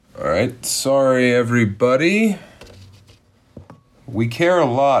Alright, sorry everybody. We care a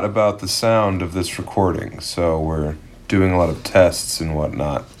lot about the sound of this recording, so we're doing a lot of tests and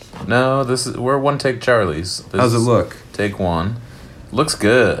whatnot. No, we're one take Charlie's. How's it look? Take one. Looks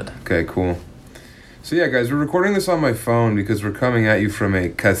good. Okay, cool. So yeah, guys, we're recording this on my phone because we're coming at you from a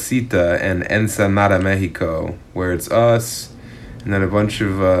casita in Ensenada, Mexico, where it's us, and then a bunch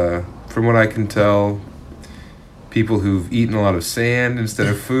of, from what I can tell, people who've eaten a lot of sand instead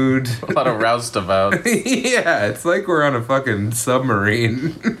of food. A lot of roustabouts. Yeah, it's like we're on a fucking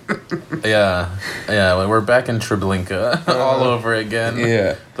submarine. Yeah, we're back in Treblinka all over again.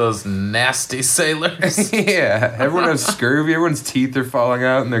 Yeah. Those nasty sailors. Yeah, everyone has scurvy, everyone's teeth are falling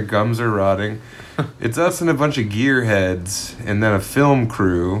out and their gums are rotting. It's us and a bunch of gearheads, and then a film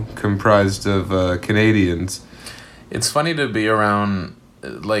crew comprised of Canadians. It's funny to be around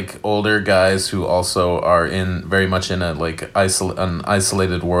like older guys who also are very much in a like an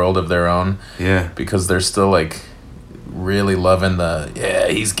isolated world of their own. Yeah. Because they're still like really loving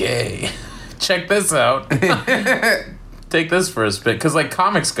he's gay. Check this out. Take this for a spin. Because like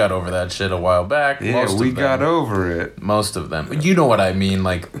comics got over that shit a while back. Yeah, we got over it. Most of them. You know what I mean?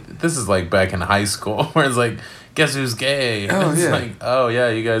 Like this is like back in high school where it's like, guess who's gay? Oh, it's yeah. like, oh yeah,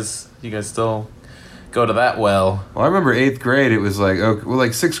 you guys still go to that well. Well, I remember 8th grade, it was like, okay, well,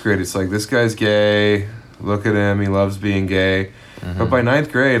 like 6th grade, it's like, this guy's gay, look at him, he loves being gay. Mm-hmm. But by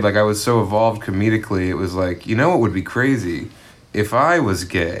 9th grade, like, I was so evolved comedically, it was like, you know what would be crazy? If I was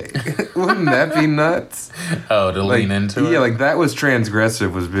gay. Wouldn't that be nuts? Oh, to lean into it? Yeah, like, that was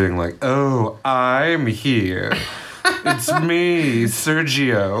transgressive, was being like, oh, I'm here. It's me,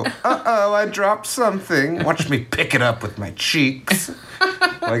 Sergio. Uh-oh, I dropped something. Watch me pick it up with my cheeks.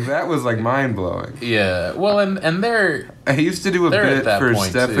 Like, that was, like, mind-blowing. Yeah. Well, and they're... I used to do a bit for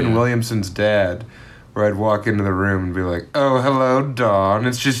Stephen too. Williamson's dad, where I'd walk into the room and be like, oh, hello, Dawn.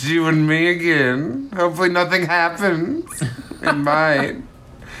 It's just you and me again. Hopefully nothing happens. It might.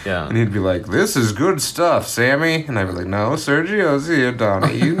 Yeah. And he'd be like, this is good stuff, Sammy. And I'd be like, no, Sergio's here,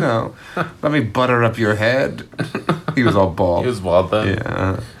 Donnie. You know. Let me butter up your head. He was all bald. He was bald then?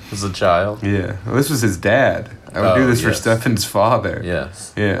 Yeah. As a child? Yeah. Well, this was his dad. I would do this for Stefan's father.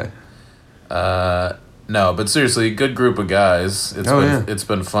 Yes. Yeah. No, but seriously, good group of guys. It's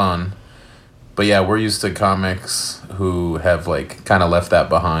been fun. But yeah, we're used to comics who have like kind of left that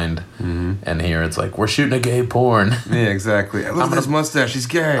behind. Mm-hmm. And here it's like, we're shooting a gay porn. Yeah, exactly. Look at his mustache, he's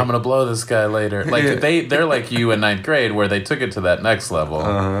gay. I'm gonna blow this guy later. Like they're like you in 9th grade where they took it to that next level.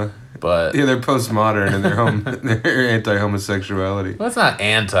 Uh-huh. But yeah, they're postmodern and they're anti-homosexuality. Well, it's not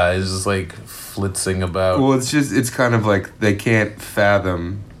anti, it's just like flitzing about. Well, it's kind of like they can't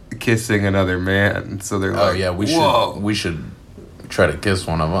fathom kissing another man, so they're like, oh yeah, we should try to kiss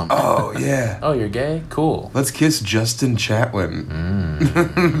one of them. Oh yeah. Oh, you're gay? Cool. Let's kiss Justin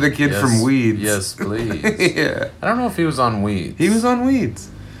Chatwin, the kid from Weeds. Yes, please. Yeah. I don't know if he was on Weeds. He was on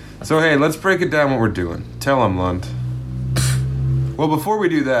Weeds. So hey, let's break it down what we're doing. Tell him, Lund. Well, before we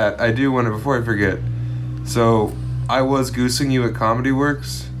do that, before I forget, so I was goosing you at Comedy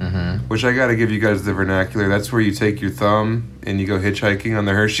Works, which I gotta give you guys the vernacular. That's where you take your thumb and you go hitchhiking on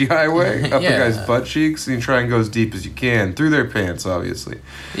the Hershey Highway up the guy's butt cheeks, and you try and go as deep as you can, through their pants, obviously.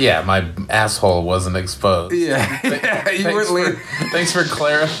 Yeah, my asshole wasn't exposed. Yeah, you weren't thanks for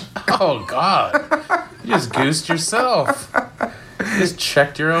clarifying. Oh, God. You just goosed yourself. You just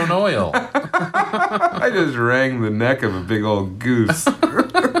checked your own oil. I just wrang the neck of a big old goose.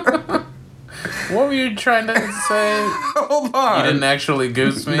 What were you trying to say? Hold on. You didn't actually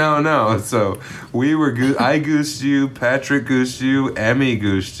goose me? No. So we were I goosed you, Patrick goosed you, Emmy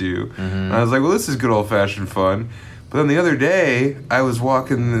goosed you. Mm-hmm. And I was like, well, this is good old-fashioned fun. But then the other day, I was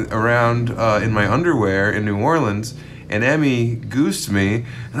walking around in my underwear in New Orleans, and Emmy goosed me,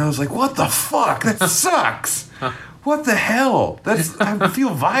 and I was like, what the fuck? That sucks. What the hell? I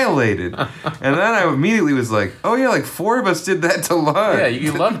feel violated. And then I immediately was like, oh yeah, like 4 of us did that to Lund. Yeah,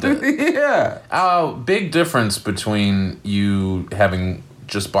 you loved it. Yeah. Big difference between you having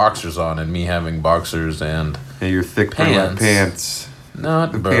just boxers on and me having boxers and your thick burlap pants.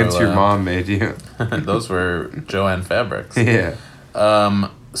 Not the burlap. Pants your mom made you. Those were Joanne fabrics. Yeah.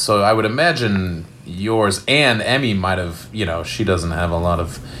 So I would imagine yours and Emmy might have, she doesn't have a lot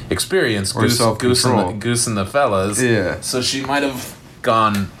of experience goosing the fellas. Yeah. So she might have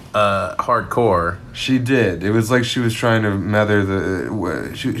gone hardcore. She did. It was like she was trying to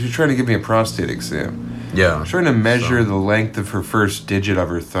she was trying to give me a prostate exam. Yeah. She was trying to measure the length of her first digit of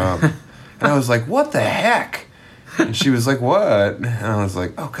her thumb. And I was like, what the heck? And she was like, what? And I was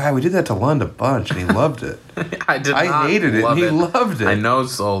like, oh, God, we did that to Lund a bunch, and he loved it. I hated it, and he loved it. I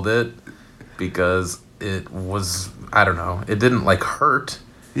no-sold it because it was, I don't know, it didn't, hurt.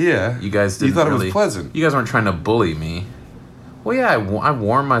 Yeah. You guys didn't. You thought it was pleasant. You guys weren't trying to bully me. Well, yeah, I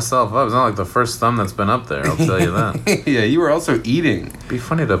warmed myself up. It's not like the first thumb that's been up there. I'll tell you that. Yeah, you were also eating. It'd be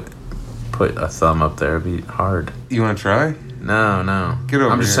funny to put a thumb up there. It'd be hard. You want to try? No. Get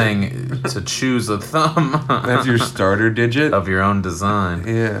over I'm just here. saying to choose a thumb. That's your starter digit? Of your own design.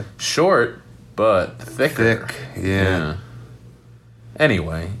 Yeah. Short, but thicker. Thick, yeah.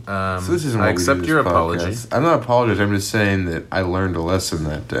 Anyway, so this isn't I what we accept do your this apology. podcast. I'm not apologizing. I'm just saying that I learned a lesson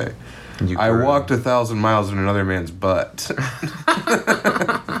that day. I walked 1,000 miles in another man's butt.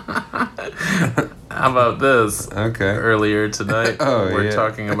 How about this? Okay. Earlier tonight, we're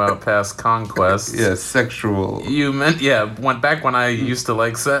talking about past conquests. Yeah, sexual. You meant, went back when I used to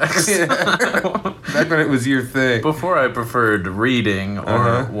like sex. Yeah. Back when it was your thing. Before I preferred reading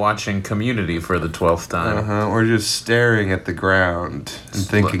or watching Community for the 12th time. Or just staring at the ground and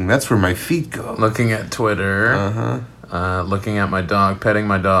thinking, that's where my feet go. Looking at Twitter. Looking at my dog, petting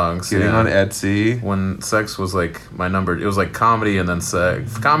my dogs. Getting on Etsy. When sex was like my number, it was like comedy and then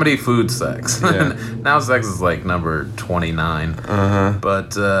sex. Comedy, food, sex. Yeah. Now sex is like number 29.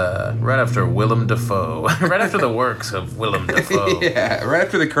 But right after Willem Dafoe. Right after the works of Willem Dafoe. Yeah, right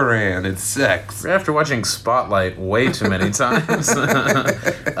after the Quran, it's sex. Right after watching Spotlight way too many times.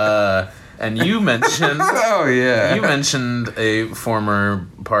 And you mentioned... You mentioned a former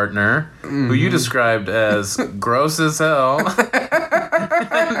partner who you described as gross as hell.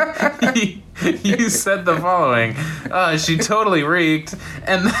 You said the following. She totally reeked.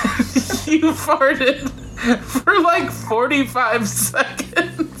 And then you farted for like 45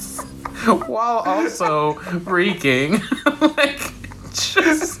 seconds while also reeking. Like...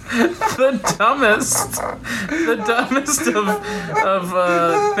 just the dumbest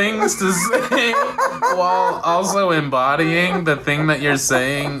of things to say while also embodying the thing that you're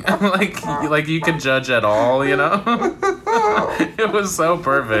saying. like you could judge at all, you know? It was so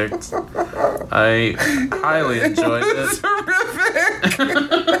perfect. I highly enjoyed it. Terrific.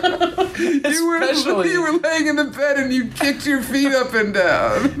 You were laying in the bed and you kicked your feet up and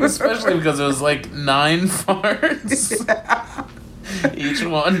down. Especially because it was like 9 farts. Yeah. Each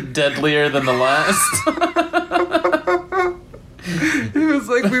one deadlier than the last. It was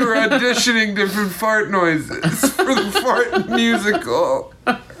like we were auditioning different fart noises for the fart musical.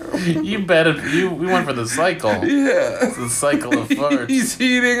 You bet we went for the cycle. Yeah. It's the cycle of farts. He's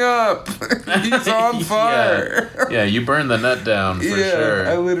heating up. He's on fire. Yeah, you burned the net down for sure.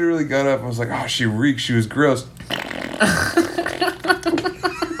 I literally got up and was like, oh, she reeked. She was gross.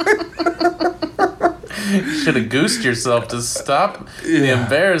 You should have goosed yourself to stop the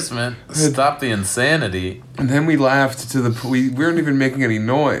embarrassment, stop the insanity. And then we laughed to we weren't even making any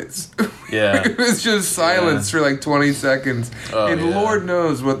noise. Yeah. It was just silence for like 20 seconds. Lord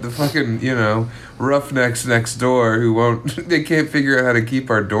knows what the fucking, roughnecks next door they can't figure out how to keep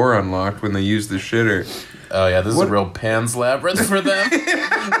our door unlocked when they use the shitter. Oh yeah, this is a real Pan's Labyrinth for them.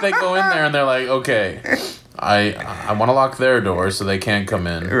 They go in there and they're like, okay, I want to lock their door so they can't come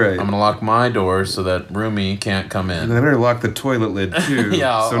in. Right. I'm going to lock my door so that roomie can't come in. And I better lock the toilet lid too.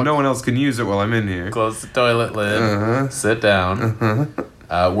 Yeah. So no one else can use it while I'm in here. Close the toilet lid. Sit down.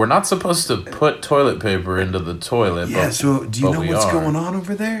 We're not supposed to put toilet paper into the toilet. Yeah, so do you know what's going on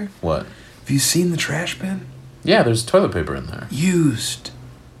over there? What? Have you seen the trash bin? Yeah, there's toilet paper in there. Used.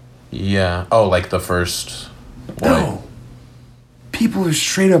 Yeah. Oh, like the first wipe. No. People are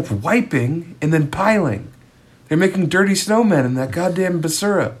straight up wiping and then piling. They're making dirty snowmen in that goddamn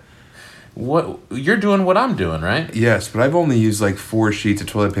basura. What? You're doing what I'm doing, right? Yes, but I've only used like 4 sheets of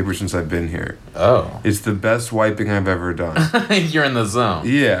toilet paper since I've been here. Oh. It's the best wiping I've ever done. You're in the zone.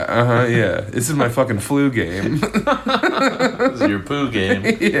 Yeah, yeah. This is my fucking flu game. This is your poo game.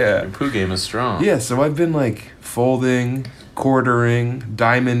 Yeah. Your poo game is strong. Yeah, so I've been like folding, quartering,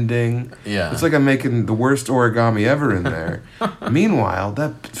 diamonding. Yeah. It's like I'm making the worst origami ever in there. Meanwhile,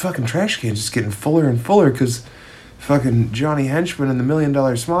 that fucking trash can's just getting fuller and fuller because fucking Johnny Henchman and the $1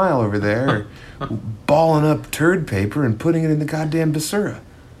 Million Smile over there are balling up turd paper and putting it in the goddamn basura.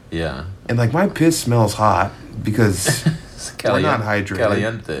 Yeah. And like my piss smells hot because we're not hydrated.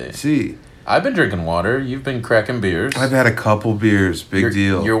 Caliente. See. I've been drinking water. You've been cracking beers. I've had a couple beers. Big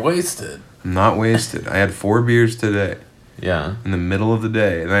deal. You're wasted. I'm not wasted. I had 4 beers today. Yeah. In the middle of the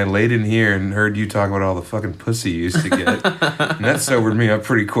day. And I laid in here and heard you talk about all the fucking pussy you used to get. And that sobered me up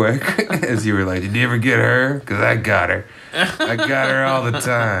pretty quick. As you were like, did you ever get her? Because I got her. I got her all the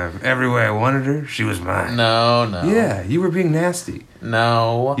time. Everywhere I wanted her, she was mine. No. Yeah, you were being nasty.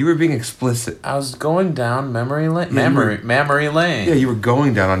 No. You were being explicit. I was going down memory lane. Memory lane. Yeah, you were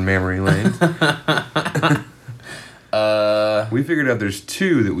going down on memory lane. We figured out there's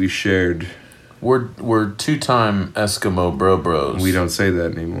 2 that we shared We're 2-time Eskimo bros. We don't say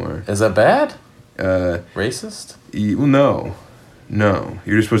that anymore. Is that bad? Racist? No.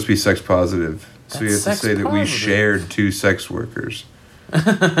 You're just supposed to be sex positive. So That's you have to say that we shared 2 sex workers.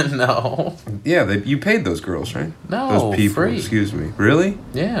 No. Yeah, you paid those girls, right? No, those people. free. Excuse me. Really?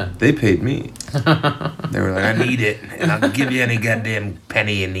 Yeah. They paid me. They were like, I need it, and I'll give you any goddamn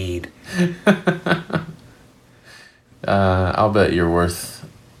penny you need. I'll bet you're worth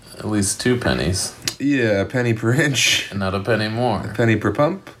at least 2 pennies. Yeah, a penny per inch. And not a penny more. A penny per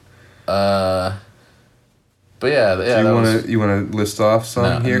pump. But yeah. So you wanna list off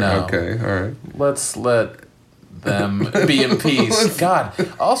some here? No. Okay, all right. Let's let them be in peace. God.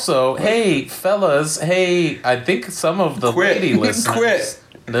 Also, hey, fellas, I think some of the lady listeners. Quit.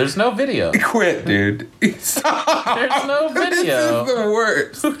 There's no video. Quit, dude. Stop. There's no video. This is the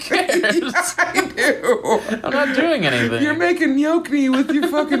worst. Who cares? I do. I'm not doing anything. You're making gnocchi with your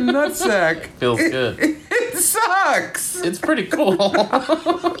fucking nutsack. Feels good. It sucks. It's pretty cool.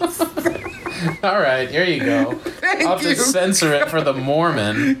 All right, here you go. I'll just censor it for the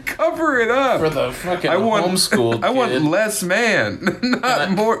Mormon. Cover it up. For the fucking homeschooled kid. I want less man,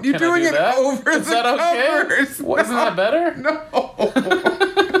 not more. You're doing it over Is the that okay? covers. Isn't that better? No.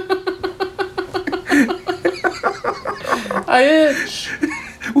 I itch.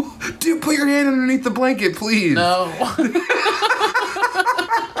 Dude, put your hand underneath the blanket, please. No.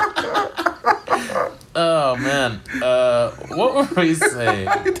 Oh, man. What were we saying?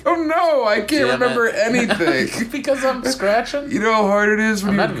 I don't know. I can't remember anything. Because I'm scratching? You know how hard it is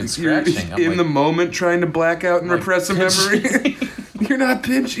when I'm not even scratching. you're in the moment trying to black out and repress a memory? You're not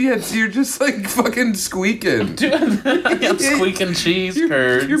pinching yet. You're just like fucking squeaking. I'm squeaking cheese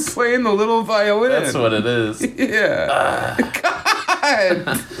curds. You're playing the little violin. That's what it is. Yeah.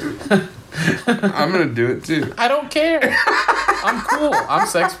 God. I'm gonna do it too. I don't care. I'm cool. I'm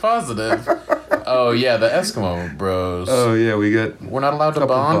sex positive. Oh yeah, the Eskimo bros. Oh yeah, we're not allowed to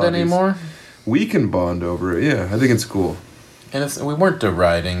bond anymore. We can bond over it. Yeah, I think it's cool. And we weren't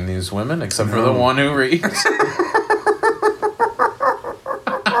deriding these women, except for the one who reads.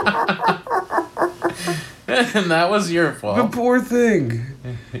 And that was your fault. The poor thing.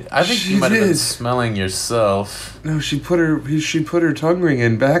 I think you might have been smelling yourself. No, she put her tongue ring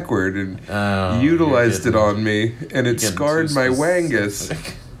in backward and utilized it on me, and it scarred my wangus.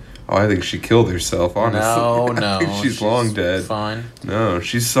 Oh, I think she killed herself, honestly. No. I think she's long dead. Fine. No,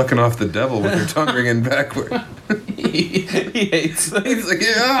 she's sucking off the devil with her tongue ring in backward. He hates it. He's like,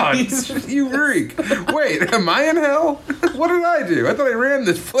 yeah, you reek. Wait, am I in hell? What did I do? I thought I ran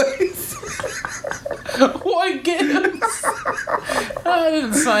this place. What gives? I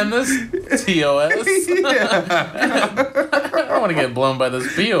didn't sign this TOS. Yeah. I don't want to get blown by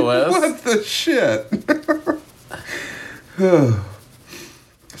this POS. What the shit?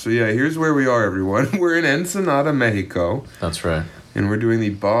 So yeah, here's where we are, everyone. We're in Ensenada, Mexico. That's right. And we're doing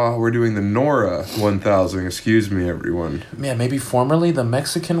the Nora 1000. Excuse me, everyone. Yeah, maybe formerly the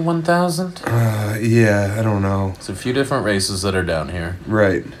Mexican 1000? Yeah, I don't know. It's a few different races that are down here.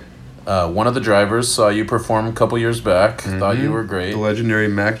 Right. One of the drivers saw you perform a couple years back. Thought you were great. The legendary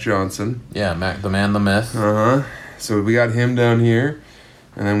Mac Johnson. Yeah, Mac, the man, the myth. Uh-huh. So we got him down here.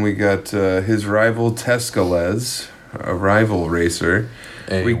 And then we got his rival Tescalez, a rival racer.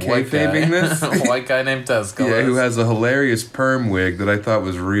 We kayfabing this? A white guy named Tescalez. Yeah, who has a hilarious perm wig that I thought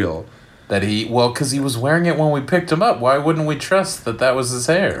was real. Because he was wearing it when we picked him up. Why wouldn't we trust that was his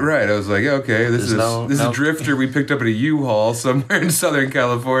hair? Right, I was like, okay, this is a drifter we picked up at a U-Haul somewhere in Southern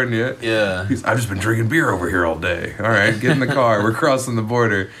California. Yeah. I've just been drinking beer over here all day. All right, get in the car. We're crossing the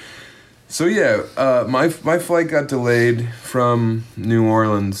border. So yeah, my flight got delayed from New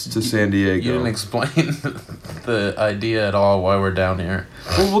Orleans to San Diego. You didn't explain the idea at all why we're down here.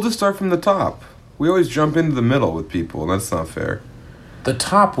 Well, we'll just start from the top. We always jump into the middle with people, and that's not fair. The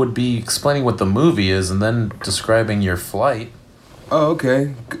top would be explaining what the movie is and then describing your flight. Oh,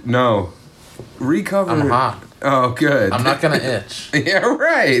 okay. No. Recover. I'm hot. Oh, good. I'm not going to itch. Yeah,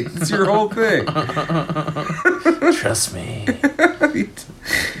 right. It's your whole thing. Trust me.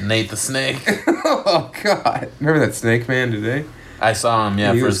 Nate the Snake. Oh, God. Remember that Snake Man today? I saw him,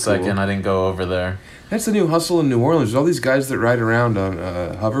 for a second. Cool. I didn't go over there. That's the new hustle in New Orleans. There's all these guys that ride around on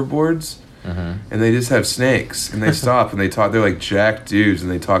hoverboards. Mm-hmm. And they just have snakes, and they stop and they talk. They're like jack dudes,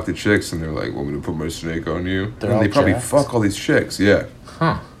 and they talk to chicks, and they're like, "Want me to put my snake on you?" And they probably fuck all these chicks. Yeah,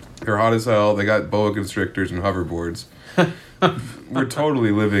 They're hot as hell. They got boa constrictors and hoverboards. We're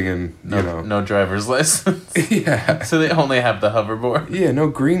totally living in no driver's license. Yeah, so they only have the hoverboard. Yeah, no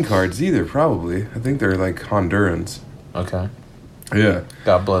green cards either. Probably, I think they're like Hondurans. Okay. Yeah.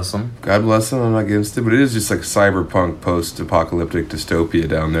 God bless them. God bless them. I'm not against it, but it is just like cyberpunk post-apocalyptic dystopia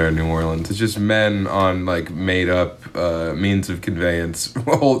down there in New Orleans. It's just men on like made-up means of conveyance,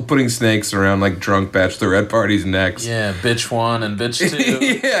 putting snakes around like drunk bachelorette parties' necks. Yeah, bitch 1 and bitch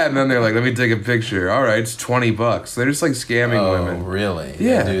 2. Yeah, and then they're like, "Let me take a picture." All right, it's $20. They're just like scamming women. Oh, really?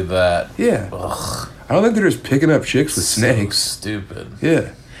 Yeah. They do that. Yeah. Ugh. I don't think they're just picking up chicks with snakes. Stupid.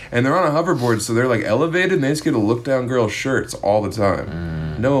 Yeah. And they're on a hoverboard, so they're like elevated, and they just get to look down girls' shirts all the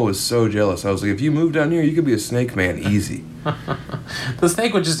time. Noah was so jealous. I was like, if you move down here, you could be a snake man easy. The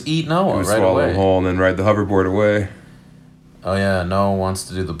snake would just eat Noah right swallow away. a whole and then ride the hoverboard away. Oh yeah, Noah wants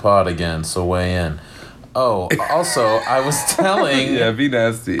to do the pod again, so weigh in. Oh, also, I was telling... Yeah, be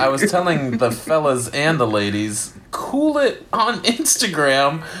nasty. I was telling the fellas and the ladies, cool it on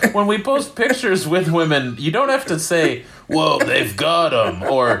Instagram. When we post pictures with women, you don't have to say, whoa, they've got 'em,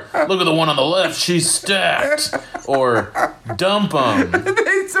 or look at the one on the left, she's stacked, or dump 'em.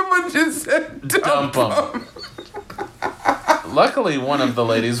 Someone just said dump 'em. Luckily, one of the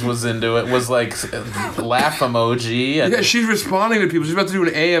ladies was into it, was like, laugh emoji. And yeah, she's responding to people. She's about to do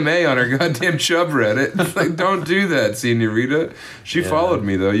an AMA on her goddamn Chubb Reddit. It's like, don't do that, Senorita. She followed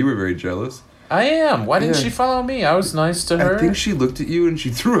me, though. You were very jealous. I am. Why didn't she follow me? I was nice to her. I think she looked at you and she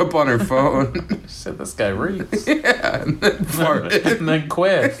threw up on her phone. She said, this guy reeks. Yeah, and then farted. And then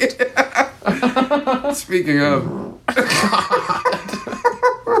quit. Speaking of...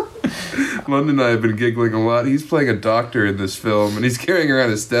 London and I have been giggling a lot. He's playing a doctor in this film, and he's carrying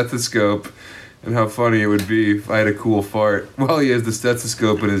around a stethoscope. And how funny it would be if I had a cool fart while he has the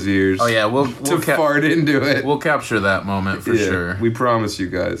stethoscope in his ears. Oh yeah, we'll fart into it. We'll capture that moment for sure. We promise you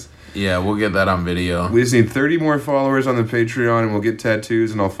guys. Yeah, we'll get that on video. We just need 30 more followers on the Patreon, and we'll get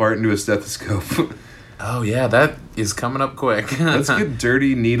tattoos, and I'll fart into a stethoscope. Oh yeah, that is coming up quick. Let's get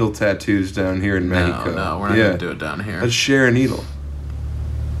dirty needle tattoos down here in Mexico. No, we're not gonna do it down here. Let's share a needle.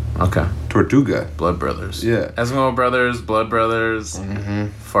 Okay. Tortuga. Blood brothers. Yeah. Eskimo brothers, blood brothers,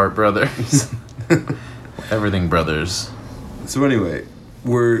 fart brothers, everything brothers. So anyway,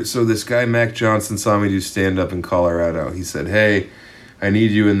 so this guy Mac Johnson saw me do stand-up in Colorado. He said, hey, I need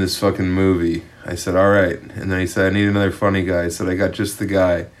you in this fucking movie. I said, all right. And then he said, I need another funny guy. I said, I got just the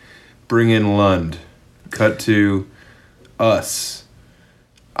guy. Bring in Lund. Cut to us.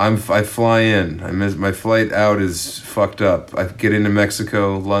 I fly in. My flight out is fucked up. I get into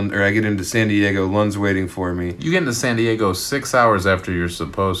Mexico, I get into San Diego. Lund's waiting for me. You get into San Diego 6 hours after you're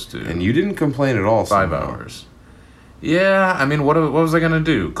supposed to. And you didn't complain at all. 5 hours. Yeah, I mean, what was I gonna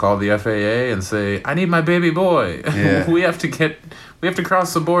do? Call the FAA and say, I need my baby boy. Yeah. We have to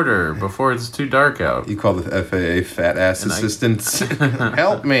cross the border before it's too dark out. You call the FAA fat ass assistants.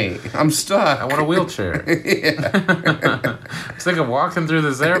 Help me. I'm stuck. I want a wheelchair. Yeah. I'm sick of walking through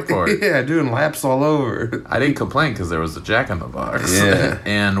this airport. Yeah, doing laps all over. I didn't complain because there was a Jack in the Box. Yeah.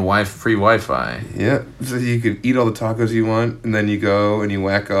 And free Wi-Fi. Yeah. So you could eat all the tacos you want, and then you go and you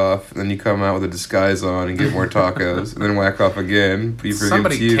whack off, and then you come out with a disguise on and get more tacos, and then whack off again.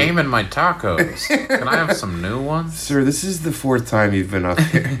 Somebody came in my tacos. Can I have some new ones? Sir, this is the 4th time you've been up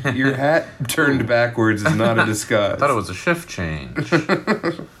here. Your hat turned backwards is not a disguise. I thought it was a shift change.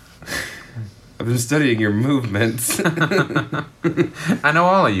 I've been studying your movements. I know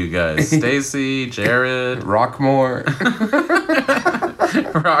all of you guys. Stacy, Jared. Rockmore.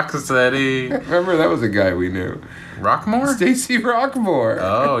 Rocksteady. Remember, that was a guy we knew. Rockmore? Stacy Rockmore.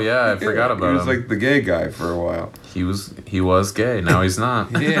 Oh, yeah, I forgot about him. He was like the gay guy for a while. He was gay. Now he's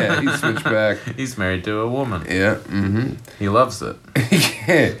not. Yeah, he switched back. He's married to a woman. Yeah, mm-hmm. He loves it.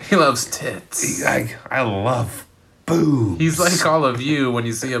 Yeah. He loves tits. I love boobs. He's like all of you when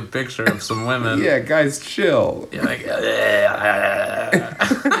you see a picture of some women. Yeah, guys, chill. You're like,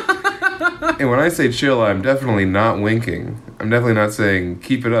 and when I say chill, I'm definitely not winking. I'm definitely not saying,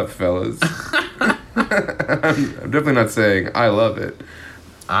 keep it up, fellas. I'm definitely not saying, I love it.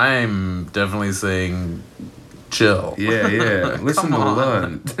 I'm definitely saying, chill. Yeah. Listen to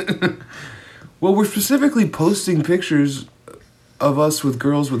Lund. Well, we're specifically posting pictures of us with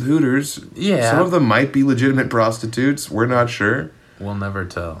girls with hooters. Yeah. Some of them might be legitimate prostitutes. We're not sure. We'll never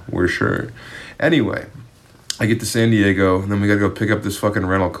tell. We're sure. Anyway, I get to San Diego, and then we gotta go pick up this fucking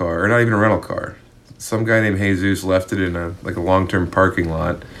rental car. Or not even a rental car. Some guy named Jesus left it in a long-term parking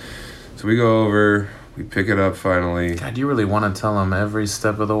lot. So we go over, we pick it up finally. God, you really want to tell him every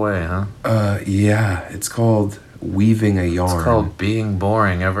step of the way, huh? Yeah. It's called weaving a yarn. It's called being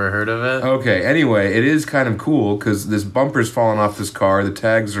boring. Ever heard of it? Okay, anyway, it is kind of cool because this bumper's falling off this car, the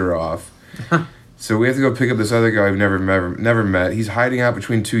tags are off. So we have to go pick up this other guy we've never met. He's hiding out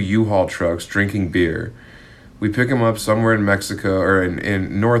between 2 U-Haul trucks drinking beer. We pick him up somewhere in Mexico, or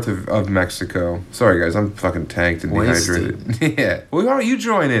in north of Mexico. Sorry, guys, I'm fucking tanked and dehydrated. Yeah. Well, why don't you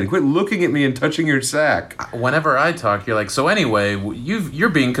join in? Quit looking at me and touching your sack. Whenever I talk, you're like, so anyway, you're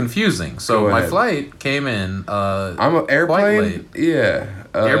being confusing. So my flight came in I'm an airplane? quite late. Yeah.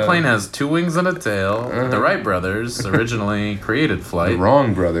 Airplane has 2 wings and a tail. The Wright brothers originally created flight. The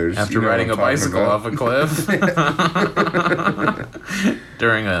wrong brothers. After riding a bicycle off a cliff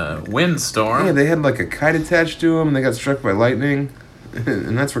during a windstorm. Yeah, they had like a kite attached to them, and they got struck by lightning.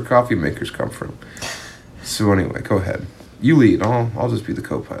 And that's where coffee makers come from. So anyway, go ahead. You lead. I'll just be the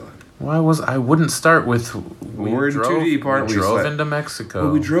co-pilot. I wouldn't start with we're in too deep, aren't we? We drove into Mexico.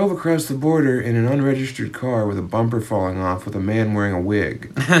 Well, we drove across the border in an unregistered car with a bumper falling off with a man wearing a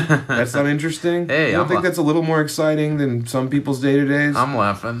wig. That's not interesting? Hey, you don't think that's a little more exciting than some people's day-to-days? I'm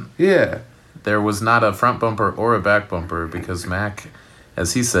laughing. Yeah. There was not a front bumper or a back bumper because Mac,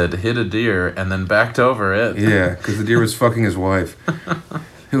 as he said, hit a deer and then backed over it. Yeah, because the deer was fucking his wife.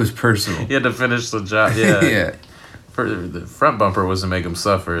 It was personal. He had to finish the job. Yeah. Yeah. The front bumper was to make him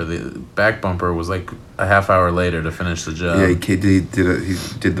suffer. The back bumper was like a half hour later to finish the job. Yeah, he did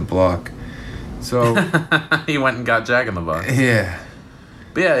the block. So he went and got Jack in the Box. Yeah.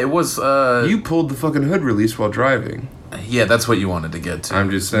 But yeah, it was. You pulled the fucking hood release while driving. Yeah, that's what you wanted to get to.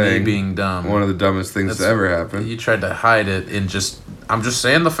 I'm just saying. Me being dumb. One of the dumbest things to ever happen. You tried to hide it in just. I'm just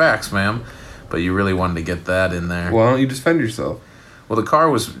saying the facts, ma'am. But you really wanted to get that in there. Why don't you defend yourself? Well, the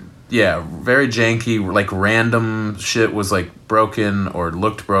car was. Yeah, very janky. Like random shit was like broken or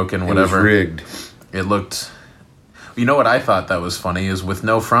looked broken, whatever. It was rigged. It looked. You know what I thought that was funny is with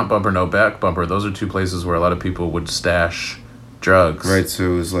no front bumper, no back bumper. Those are 2 places where a lot of people would stash drugs. Right.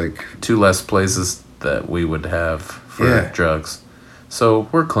 So it was like 2 less places that we would have for drugs. So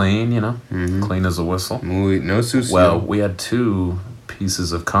we're clean, clean as a whistle. No sushi. Well, we had 2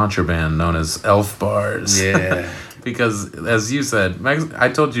 pieces of contraband known as elf bars. Yeah. Because, as you said, I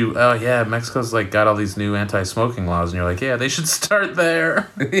told you, oh yeah, Mexico's like got all these new anti-smoking laws, and you're like, yeah, they should start there.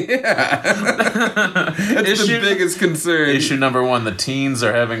 Yeah, that's the biggest concern. Issue number 1: the teens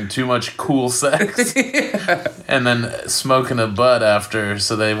are having too much cool sex, and then smoking a butt after.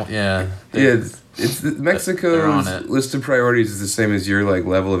 So it's Mexico's list of priorities is the same as your like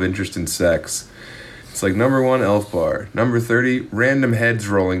level of interest in sex. It's like number 1, elf bar. Number 30, random heads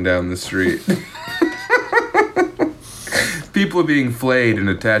rolling down the street. People are being flayed and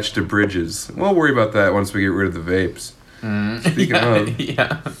attached to bridges. We'll worry about that once we get rid of the vapes. Speaking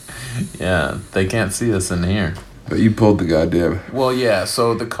of. Yeah, they can't see us in here. But you pulled the goddamn. Well, yeah,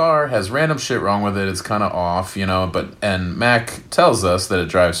 so the car has random shit wrong with it. It's kind of off, and Mac tells us that it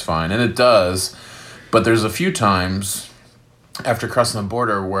drives fine, and it does. But there's a few times after crossing the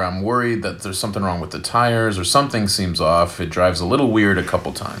border where I'm worried that there's something wrong with the tires or something seems off. It drives a little weird a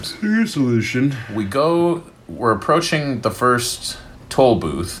couple times. Your solution. We're approaching the first toll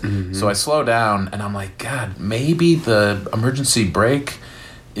booth, so I slow down, and I'm like, God, maybe the emergency brake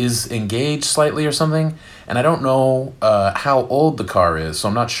is engaged slightly or something, and I don't know how old the car is, so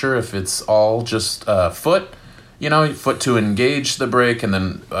I'm not sure if it's all just foot to engage the brake and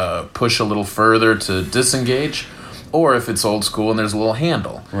then push a little further to disengage, or if it's old school and there's a little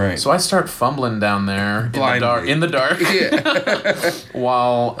handle. Right. So I start fumbling down there in the dark. Yeah.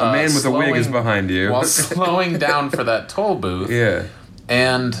 While a man with a wig is behind you. While slowing down for that toll booth. Yeah.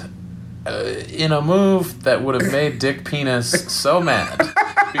 And in a move that would have made Dick Penis so mad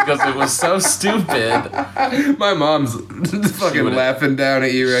because it was so stupid. My mom's fucking laughing down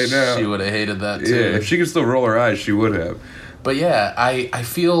at you right now. She would have hated that too. Yeah, if she could still roll her eyes, she would have. But yeah, I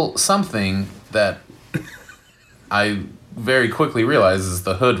feel something that I very quickly realize is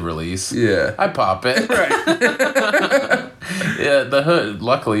the hood release. Yeah. I pop it. Right. Yeah, the hood,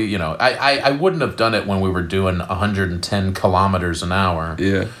 luckily, I wouldn't have done it when we were doing 110 kilometers an hour.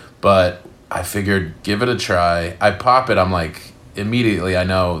 Yeah. But I figured, give it a try. I pop it, I'm like, immediately I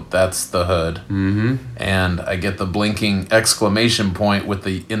know that's the hood. Mm-hmm. And I get the blinking exclamation point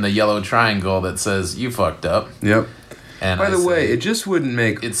in the yellow triangle that says, you fucked up. Yep. And by the way, it just wouldn't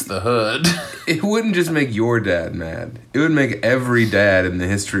make... It's the hood. It wouldn't just make your dad mad. It would make every dad in the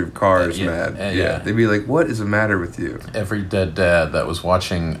history of cars mad. Yeah. They'd be like, what is the matter with you? Every dead dad that was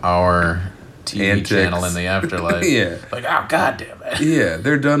watching our TV channel in the afterlife. Yeah. Like, oh, goddamn it. Yeah,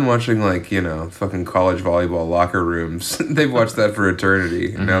 they're done watching, fucking college volleyball locker rooms. They've watched that for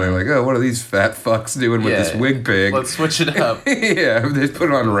eternity. And now they're like, oh, what are these fat fucks doing with this wig pig? Let's switch it up. Yeah, they put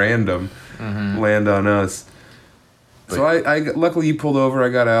it on random. Land on us. So I luckily you pulled over, I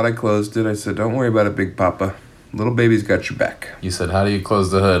got out, I closed it. I said, don't worry about it, Big Papa. Little baby's got your back. You said, how do you close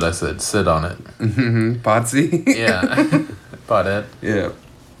the hood? I said, sit on it. Potsy? Yeah. Pothead. Yeah.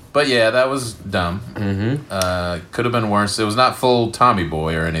 But yeah, that was dumb. Could have been worse. It was not full Tommy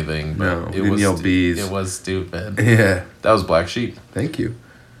Boy or anything. But No, it didn't was yell bees. It was stupid. Yeah. That was Black Sheep. Thank you.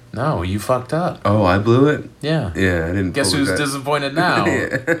 No, you fucked up. Oh, I blew it? Yeah. Yeah, I didn't. Guess who's disappointed now?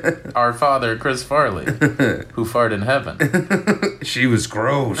 Our father, Chris Farley, who farted in heaven. She was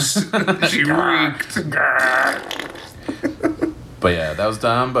gross. She reeked. But yeah, that was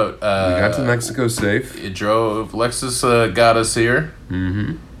dumb. But We got to Mexico safe. it drove. Lexus got us here.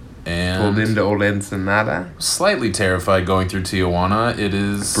 Mm-hmm. And Pulled into old Ensenada. Slightly terrified going through Tijuana. It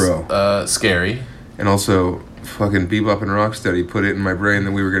is scary. And also, fucking Bebop and Rocksteady put it in my brain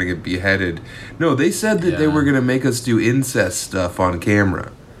that we were going to get beheaded. No, they said that they were going to make us do incest stuff on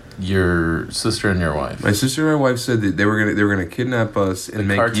camera. Your sister and your wife. My sister and my wife said that they were gonna kidnap us and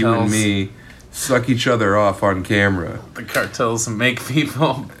make cartels. you and me suck each other off on camera. The cartels make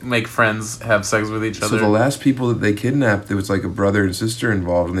friends have sex with each other. So the last people that they kidnapped, there was like a brother and sister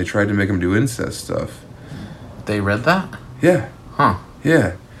involved, and they tried to make them do incest stuff. They read that? Yeah. Huh.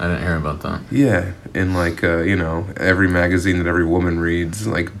 Yeah. I didn't hear about that. Yeah. In like, every magazine that every woman reads,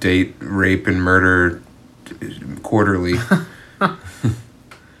 like Date, Rape, and Murder Quarterly.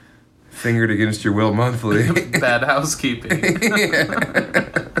 Fingered Against Your Will Monthly. Bad housekeeping.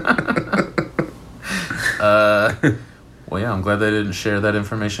 Well, yeah, I'm glad they didn't share that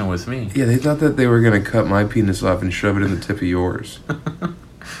information with me. Yeah, they thought that they were going to cut my penis off and shove it in the tip of yours.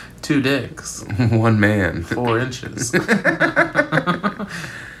 2 dicks. 1 man. 4 inches. It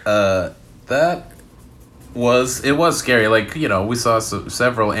was scary. Like, we saw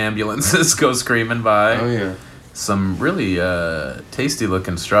several ambulances go screaming by. Oh, yeah. Some really tasty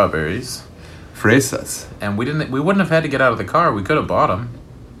looking strawberries. Fresas. And we wouldn't have had to get out of the car. We could have bought them.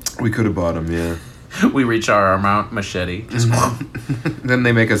 We could have bought them, yeah. We reach our arm out, machete. Just Then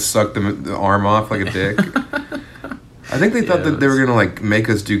they make us suck the arm off like a dick. I think they thought that they were going to, like, make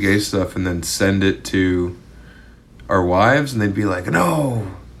us do gay stuff and then send it to our wives, and they'd be like,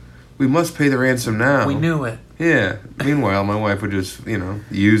 no, we must pay the ransom now. We knew it. Yeah. Meanwhile, my wife would just,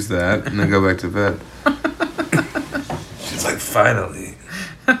 use that and then go back to bed. She's like, finally.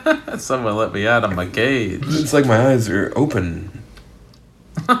 Someone let me out of my cage. It's like my eyes are open.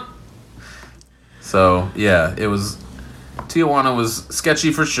 So, yeah, Tijuana was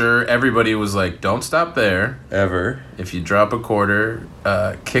sketchy for sure. Everybody was like, don't stop there. Ever. If you drop a quarter,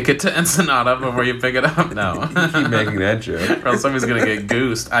 kick it to Ensenada before you pick it up. No. You keep making that joke. Or else somebody's going to get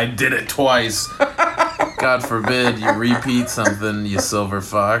goosed. I did it twice. God forbid you repeat something, you silver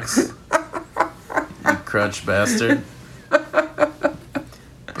fox. You crutch bastard.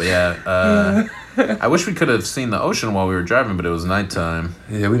 But yeah, I wish we could have seen the ocean while we were driving, but it was nighttime.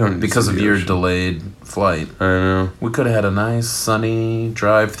 Yeah, we don't. Because of your delayed flight. I know. We could have had a nice sunny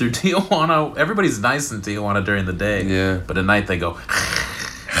drive through Tijuana. Everybody's nice in Tijuana during the day. Yeah. But at night they go.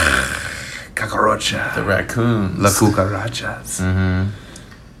 Cucaracha. The raccoons. La cucarachas. Mm-hmm.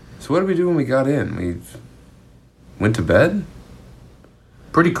 So what did we do when we got in? We went to bed?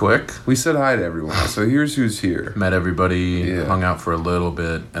 Pretty quick. We said hi to everyone. So here's who's here. Met everybody, hung out for a little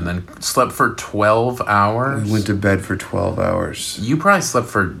bit, and then slept for 12 hours. We went to bed for 12 hours. You probably slept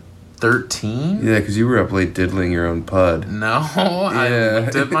for 13? Yeah, because you were up late diddling your own pud. No, I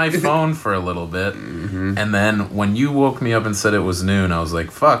looked at my phone for a little bit. Mm-hmm. And then when you woke me up and said it was noon, I was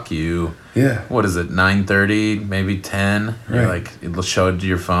like, fuck you. Yeah. What is it, 9:30, maybe 10? Right. You're like, it showed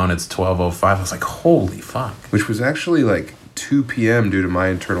your phone, it's 12:05. I was like, holy fuck. Which was actually like 2 p.m. due to my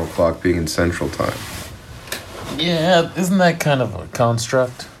internal clock being in Central Time. Yeah, isn't that kind of a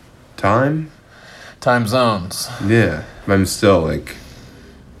construct? Time zones. Yeah. I'm still like,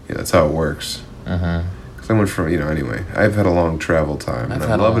 that's how it works. Mm-hmm. Because I went from, anyway, I've had a long travel time. And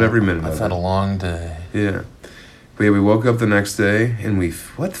I love it every minute of it. I've had a long day. Yeah. But yeah, we woke up the next day and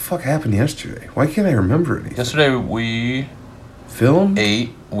what the fuck happened yesterday? Why can't I remember anything? Yesterday we filmed?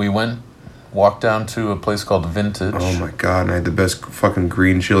 Ate. We walked down to a place called Vintage. Oh my god, and I had the best fucking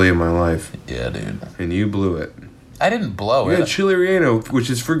green chili of my life. Yeah, dude. And you blew it. I didn't blow it. Yeah, chili relleno, which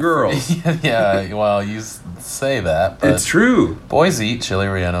is for girls. Yeah, well, you say that, but it's true. Boys eat chili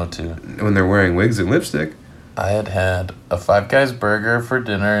relleno too. When they're wearing wigs and lipstick. I had a Five Guys burger for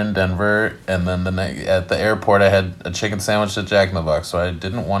dinner in Denver, and then at the airport I had a chicken sandwich at Jack in the Box, so I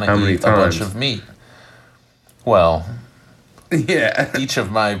didn't want to eat a bunch of meat. Well... Yeah. Each of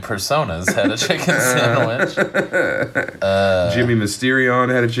my personas had a chicken sandwich. Jimmy Mysterion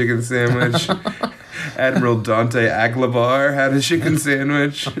had a chicken sandwich. Admiral Dante Aglavar had a chicken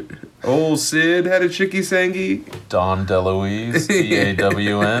sandwich. Old Sid had a chicky sangy. Dawn DeLuise,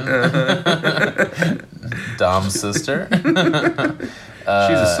 DAWN. Dom's sister. She's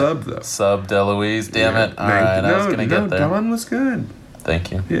a sub, though. Sub DeLuise. Damn it. All right, I was going to get there. Dawn was good.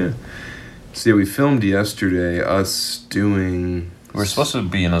 Thank you. Yeah. So yeah, we filmed yesterday us doing... We were supposed to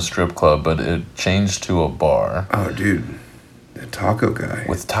be in a strip club, but it changed to a bar. Oh, dude. The taco guy.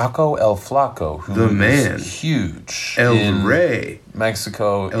 With Taco El Flaco, who the man. is huge. El Rey.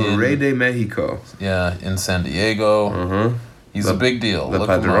 Mexico. El Rey de Mexico. Yeah, in San Diego. Uh-huh. He's a big deal. Le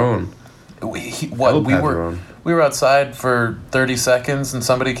Padron. We were outside for 30 seconds and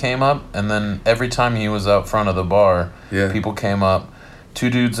somebody came up, and then every time he was out front of the bar, people came up. 2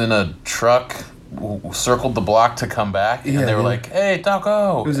 dudes in a truck circled the block to come back, and they were like, "Hey,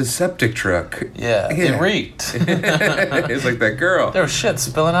 Taco!" It was a septic truck. Yeah. It reeked. It's like that girl. There was shit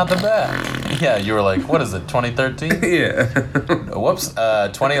spilling out the back. Yeah, you were like, what is it, 2013? Yeah. Whoops,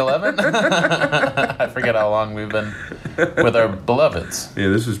 2011? I forget how long we've been with our beloveds. Yeah,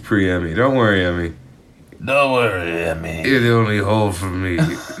 this was pre-Emmy. Don't worry, Emmy. Don't worry, Emmy. You're the only hole for me.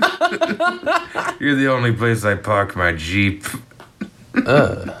 You're the only place I park my Jeep.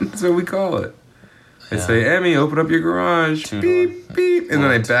 That's what we call it. I say, Emmy, open up your garage. Beep, beep. And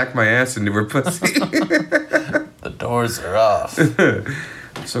then I back my ass into her pussy. The doors are off.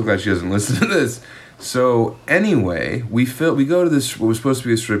 I'm so glad she doesn't listen to this. So, anyway, we go to this, what was supposed to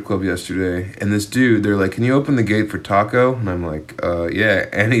be a strip club yesterday, and this dude, they're like, can you open the gate for taco? And I'm like, yeah,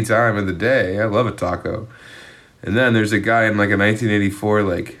 any time of the day. I love a taco. And then there's a guy in like a 1984,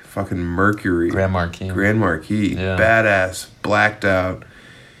 like, fucking Mercury. Grand Marquis. Yeah. Badass, blacked out.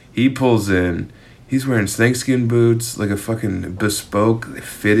 He pulls in. He's wearing snakeskin boots, like a fucking bespoke,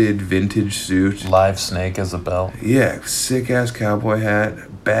 fitted, vintage suit. Live snake as a belt. Yeah, sick-ass cowboy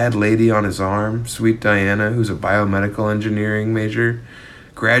hat. Bad lady on his arm. Sweet Diana, who's a biomedical engineering major.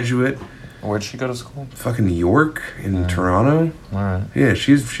 Graduate. Where'd she go to school? Fucking New York in Toronto. All right. Yeah,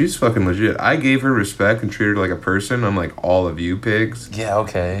 she's fucking legit. I gave her respect and treated her like a person, unlike all of you pigs. Yeah,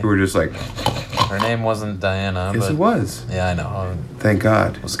 okay. Who were just like... Her name wasn't Diana. Yes, it was. Yeah, I know. Thank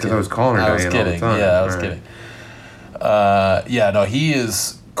God. Because I was calling her Diana all the time. Yeah, I was kidding. Yeah, no, he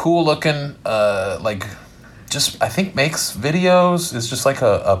is cool looking. Like, just, I think makes videos. Is just like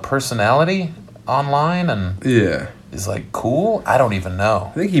a personality online. And yeah. Is like cool. I don't even know.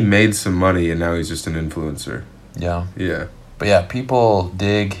 I think he made some money and now he's just an influencer. Yeah. Yeah. But yeah, people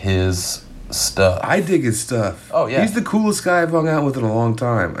dig his stuff. I dig his stuff. Oh, yeah. He's the coolest guy I've hung out with in a long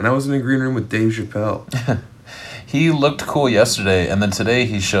time. And I was in a green room with Dave Chappelle. He looked cool yesterday, and then today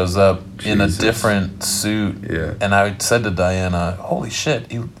he shows up in a different suit. Yeah. And I said to Diana, holy shit,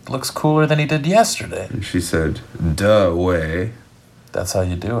 he looks cooler than he did yesterday. And she said, duh way. That's how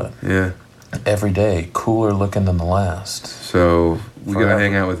you do it. Yeah. Every day, cooler looking than the last. So we got to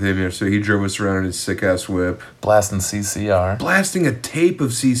hang out with him here. So he drove us around in his sick-ass whip. Blasting CCR. Blasting a tape of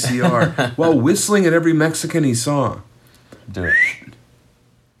CCR while whistling at every Mexican he saw. Do it.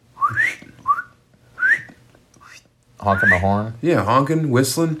 Honking the horn? Yeah, honking,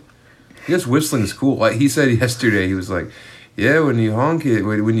 whistling. I guess whistling is cool. Like he said yesterday, he was like, yeah, when you honk it,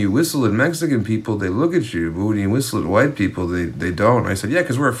 when you whistle at Mexican people, they look at you. But when you whistle at white people, they don't. I said, yeah,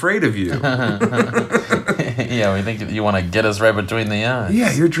 because we're afraid of you. Yeah, we think you want to get us right between the eyes.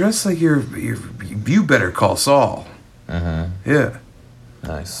 Yeah, you're dressed like you better call Saul. Mm-hmm. Yeah.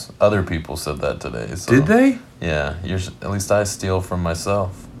 Nice. Other people said that today. So. Did they? Yeah. At least I steal from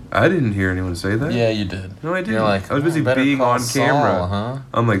myself. I didn't hear anyone say that. Yeah, you did. No, I didn't. You're like, I was busy being on camera. Saul, huh?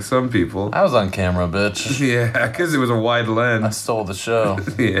 Unlike some people. I was on camera, bitch. Yeah, because it was a wide lens. I stole the show.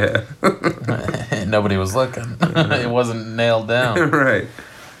 Yeah. Nobody was looking. It wasn't nailed down. Right.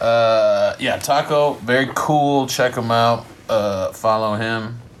 Yeah, Taco, very cool. Check him out. Follow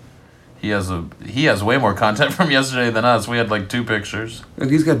him. He has way more content from yesterday than us. We had like 2 pictures. And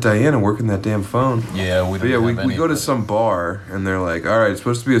he's got Diana working that damn phone. Yeah, we go to some bar and they're like, all right, it's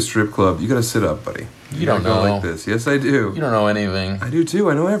supposed to be a strip club. You got to sit up, buddy. You don't know. Go like this. Yes, I do. You don't know anything. I do too.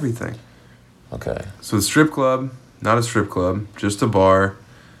 I know everything. Okay. So the strip club, not a strip club, just a bar,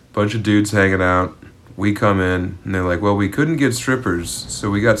 bunch of dudes hanging out. We come in and they're like, well, we couldn't get strippers, so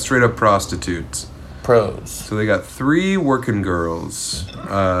we got straight up prostitutes. Pros. So they got 3 working girls.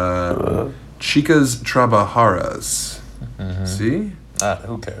 Chicas trabajadoras. Mm-hmm. See?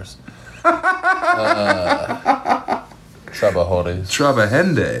 Who cares? Trabajores.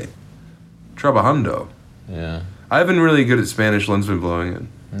 Trabajende. Trabajando. Yeah. I've been really good at Spanish. Lynn's been blowing it.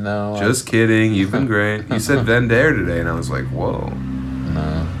 No. Just kidding. You've been great. You said vender today, and I was like, whoa.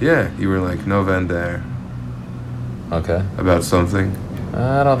 No. Yeah, you were like, no vender. Okay. About something.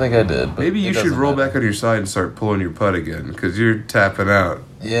 I don't think I did. But maybe you should roll back on your side and start pulling your putt again, because you're tapping out.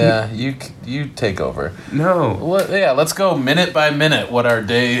 Yeah, you take over. No. Let's go minute by minute what our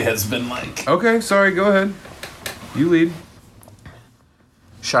day has been like. Okay, sorry, go ahead. You lead.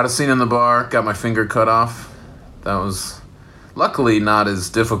 Shot a scene in the bar, got my finger cut off. That was Luckily, not as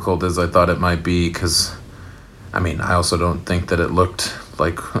difficult as I thought it might be, because, I mean, I also don't think that it looked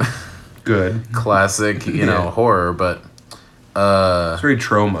like good classic, horror, but... it's very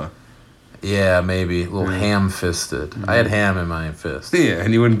trauma. Yeah, maybe. A little ham-fisted. I had ham in my fist. Yeah,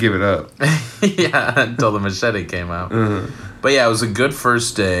 and you wouldn't give it up. Yeah, until the machete came out. But yeah, it was a good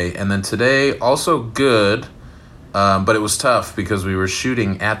first day. And then today, also good, but it was tough because we were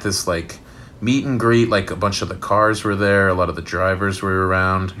shooting at this, like, meet and greet. Like, a bunch of the cars were there. A lot of the drivers were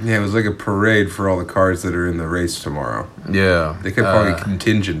around. Yeah, it was like a parade for all the cars that are in the race tomorrow. Yeah. They kept calling it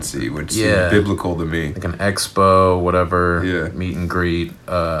contingency, which seemed biblical to me. Like an expo, whatever. Yeah. Meet and greet.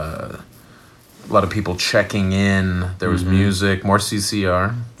 A lot of people checking in. There was music. More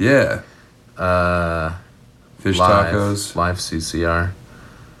CCR. Yeah. Fish tacos. Live CCR.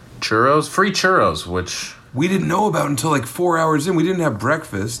 Churros. Free churros, which... We didn't know about until like 4 hours in. We didn't have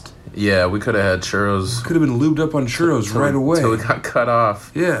breakfast. Yeah, we could have had churros. Could have been lubed up on churros right away. Until we got cut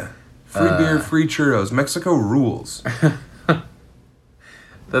off. Yeah. Free beer, free churros. Mexico rules.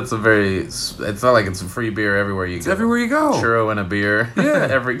 That's a very... It's not like it's a free beer everywhere you go. It's everywhere you go. Churro and a beer. Yeah.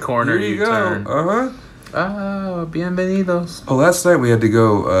 Every corner you go. turn. Uh-huh. Ah, bienvenidos. Oh, last night we had to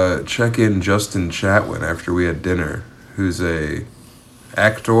go check in Justin Chatwin after we had dinner, who's a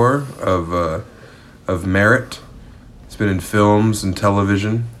actor of merit. He's been in films and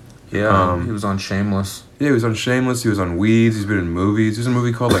television. Yeah, he was on Shameless. Yeah, he was on Shameless. He was on Weeds. He's been in movies. He was in a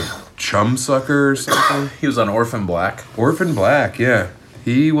movie called, like, Chum Sucker or something. He was on Orphan Black. Orphan Black, yeah.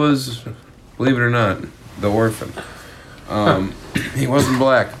 He was, believe it or not, the orphan. He wasn't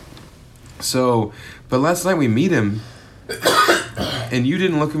black. So, but last night we meet him, and you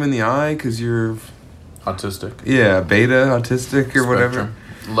didn't look him in the eye because you're... Autistic. Yeah, beta, autistic, or whatever.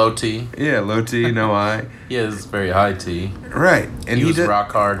 Low T. Yeah, low T, no I. He is very high T. Right. And he was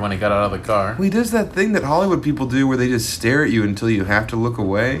rock hard when he got out of the car. Well, he does that thing that Hollywood people do where they just stare at you until you have to look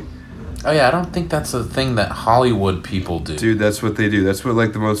away. Oh, yeah, I don't think that's a thing that Hollywood people do. Dude, that's what they do. That's what,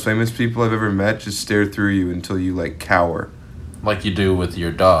 like, the most famous people I've ever met just stare through you until you, like, cower. Like you do with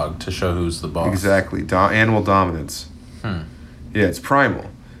your dog to show who's the boss. Exactly. Animal dominance. Yeah, it's primal.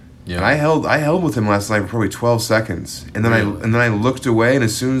 Yeah. And I held with him last night for probably 12 seconds. And then I looked away, and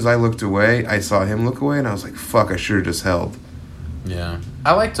as soon as I looked away, I saw him look away, and I was like, fuck, I should have just held. Yeah.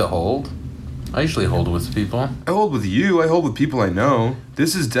 I like to hold. I usually hold with people. I hold with you. I hold with people I know.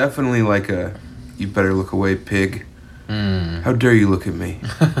 This is definitely like a, you better look away, pig. How dare you look at me?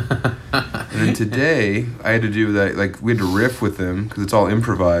 And then today, I had to do that, like, we had to riff with them, because it's all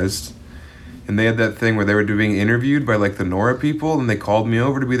improvised. And they had that thing where they were being interviewed by, like, the Nora people, and they called me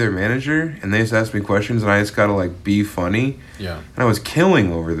over to be their manager, and they just asked me questions, and I just gotta, like, be funny. Yeah. And I was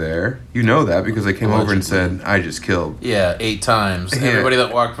killing over there. You know that, because I came over and said, I just killed. Yeah, 8 times. Yeah. Everybody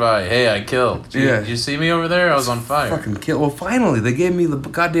that walked by, hey, I killed. Did you see me over there? I was on fire. Fucking kill. Well, finally, they gave me the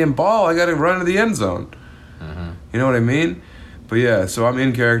goddamn ball. I gotta run to the end zone. You know what I mean? But yeah, so I'm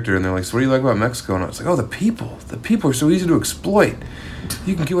in character, and they're like, so what do you like about Mexico? And I was like, oh, the people. The people are so easy to exploit.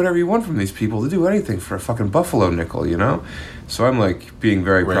 You can get whatever you want from these people. They do anything for a fucking buffalo nickel, you know? So I'm, like, being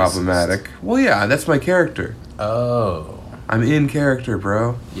very problematic. Well, yeah, that's my character. Oh. I'm in character,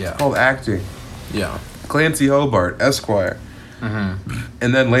 bro. Yeah. It's called acting. Yeah. Clancy Hobart, Esquire.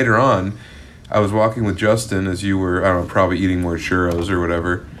 And then later on, I was walking with Justin as you were, I don't know, probably eating more churros or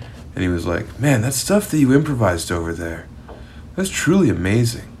whatever. And he was like, man, that stuff that you improvised over there, that's truly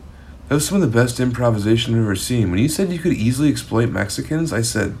amazing. That was some of the best improvisation I've ever seen. When you said you could easily exploit Mexicans, I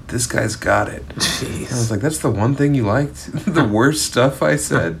said, this guy's got it. Jeez. I was like, that's the one thing you liked? The worst stuff I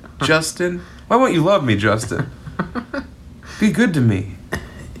said? Justin? Why won't you love me, Justin? Be good to me.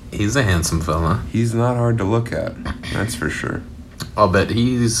 He's a handsome fella. He's not hard to look at. That's for sure. I'll bet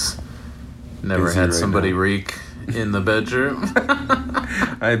he's never had somebody reek in the bedroom.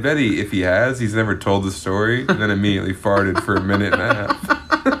 I bet if he has, he's never told the story and then immediately farted for a minute and a half.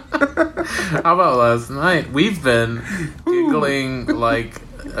 How about last night? We've been giggling like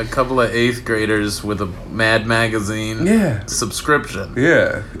a couple of 8th graders with a Mad Magazine subscription.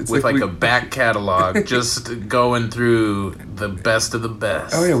 Yeah. It's with like a back catalog, just going through the best of the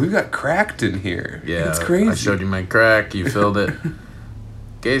best. Oh, yeah, we've got cracked in here. Yeah. It's crazy. I showed you my crack. You filled it.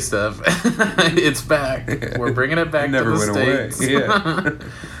 Gay stuff. It's back. We're bringing it back to the States. Away.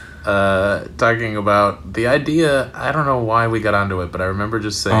 Yeah. Talking about the idea, I don't know why we got onto it, but I remember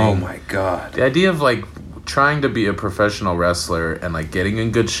just saying, oh my God. The idea of like trying to be a professional wrestler and like getting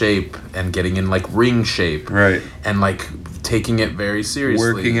in good shape and getting in like ring shape. Right. And like taking it very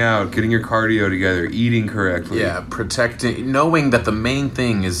seriously. Working out, getting your cardio together, eating correctly. Yeah, protecting, knowing that the main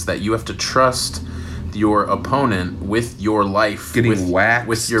thing is that you have to trust your opponent with your life. Getting waxed.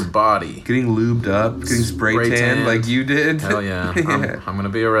 With your body. Getting lubed up. Getting spray tanned like you did. Hell yeah. I'm going to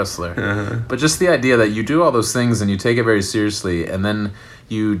be a wrestler. But just the idea that you do all those things and you take it very seriously, and then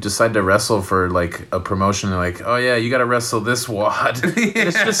you decide to wrestle for, like, a promotion. They're like, oh, yeah, you got to wrestle this wad.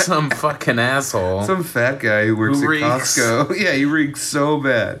 It's just some fucking asshole. Some fat guy who works at Costco. Yeah, he reeks so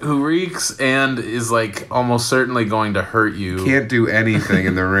bad. Who reeks and is, like, almost certainly going to hurt you. Can't do anything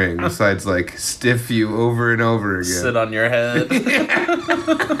in the ring besides, like, stiff you over and over again. Sit on your head.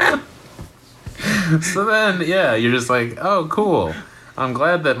 So then, yeah, you're just like, oh, cool. I'm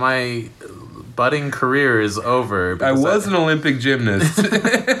glad that my budding career is over. I was an Olympic gymnast,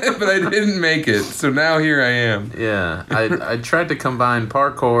 but I didn't make it. So now here I am. Yeah, I tried to combine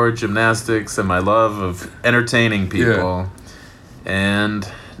parkour, gymnastics, and my love of entertaining people. Yeah. And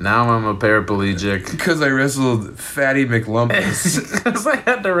now I'm a paraplegic. Because I wrestled Fatty McLumpus. Because I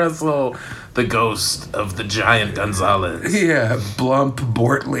had to wrestle the ghost of the giant Gonzalez. Yeah, Blump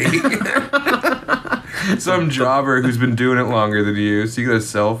Bortley. Some jobber who's been doing it longer than you, so you gotta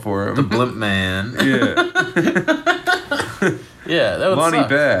sell for him. The Blimp Man. Yeah. Yeah, that would Lonnie suck.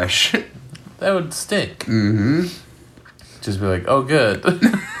 Bash. That would stick. Mm-hmm. Just be like, oh, good.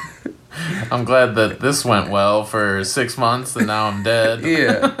 I'm glad that this went well for 6 months and now I'm dead.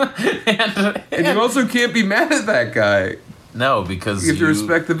 Yeah. and you also can't be mad at that guy. No, because you have to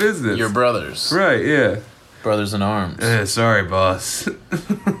respect the business. You're brothers. Right, yeah. Brothers in arms. Sorry, boss.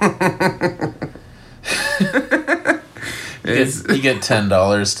 You get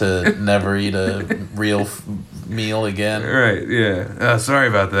 $10 to never eat a real meal again. Right, yeah. Sorry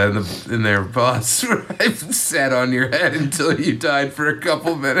about that. In there, boss. I sat on your head until you died for a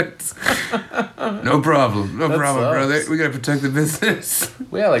couple minutes. No problem. No problem, brother. We gotta protect the business.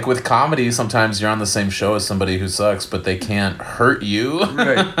 Well, yeah, like with comedy, sometimes you're on the same show as somebody who sucks, but they can't hurt you.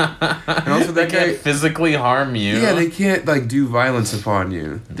 Right. And also they can't physically harm you. Yeah, they can't, like, do violence upon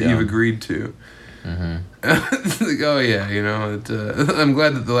you that you've agreed to. Mm-hmm. Like, oh yeah, you know, I'm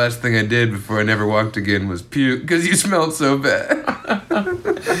glad that the last thing I did before I never walked again was puke because you smelled so bad.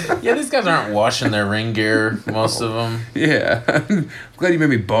 Yeah, these guys aren't washing their ring gear, most of them. Yeah, I'm glad you made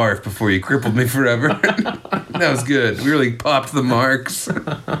me barf before you crippled me forever. That was good. We really popped the marks.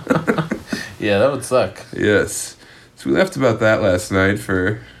 Yeah, that would suck. Yes. So we left about that last night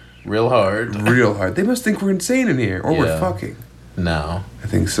for... Real hard. Real hard. They must think we're insane in here, or we're fucking. No. I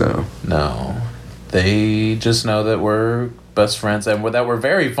think so. No. They just know that we're best friends and that we're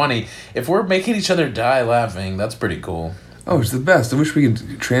very funny. If we're making each other die laughing, that's pretty cool. Oh, it's the best. I wish we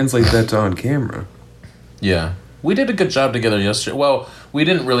could translate that to on camera. Yeah. We did a good job together yesterday. Well, we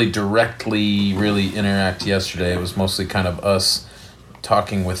didn't really directly interact yesterday. It was mostly kind of us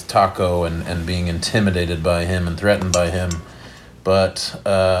talking with Taco and being intimidated by him and threatened by him. But,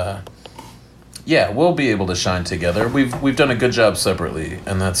 yeah, we'll be able to shine together. We've done a good job separately,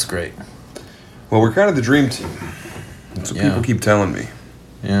 and that's great. Well, we're kind of the dream team. That's what people keep telling me.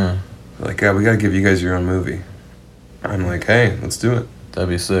 Yeah. Like, we got to give you guys your own movie. I'm like, hey, let's do it. That'd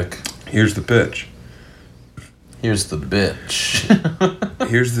be sick. Here's the pitch. Here's the bitch.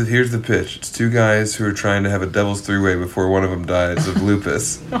 Here's the pitch. It's two guys who are trying to have a devil's three-way before one of them dies of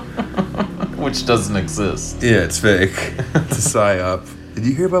lupus. Which doesn't exist. Yeah, it's fake. It's a psyop. Did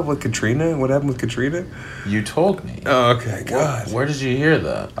you hear about what happened with Katrina? You told me. Oh, okay. God. Where did you hear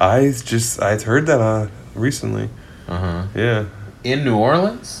that? I heard that recently. Uh-huh. Yeah. In New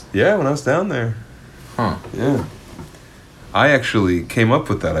Orleans? Yeah, when I was down there. Huh. Yeah. I actually came up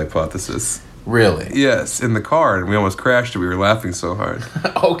with that hypothesis. Really? Yes, in the car, and we almost crashed it. We were laughing so hard.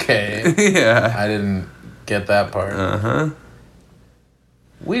 Okay. Yeah. I didn't get that part. Uh-huh.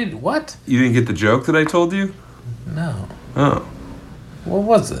 What? You didn't get the joke that I told you? No. Oh. What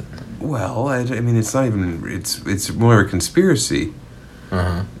was it? Well, I mean, it's not even... It's more of a conspiracy.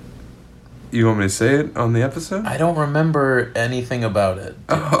 Uh-huh. You want me to say it on the episode? I don't remember anything about it.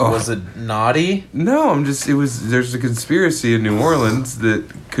 Oh. Was it naughty? No, there's a conspiracy in New Orleans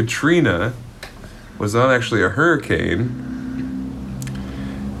that Katrina was not actually a hurricane,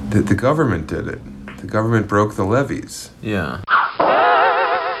 that the government did it. The government broke the levees. Yeah.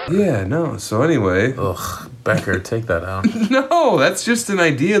 Yeah, no, so anyway... Ugh, Becker, take that out. No, that's just an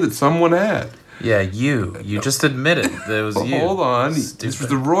idea that someone had. Yeah, you just admitted that it was you. Hold on. Stupid. This was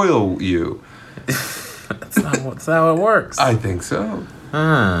the royal you. That's not how it works. I think so.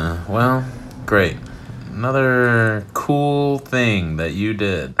 Well, great. Another cool thing that you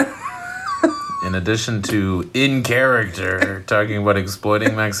did. In addition to in character talking about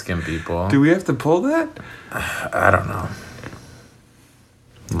exploiting Mexican people. Do we have to pull that? I don't know.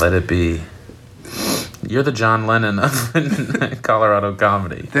 Let it be. You're the John Lennon of Colorado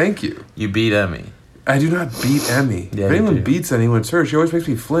comedy. Thank you. You beat Emmy. I do not beat Emmy. Yeah, if anyone you do. beats anyone, it's her. She always makes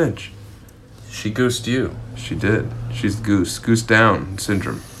me flinch. She goosed you. She did. She's goose. Goose down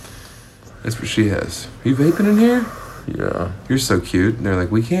syndrome. That's what she has. Are you vaping in here? Yeah. You're so cute. And they're like,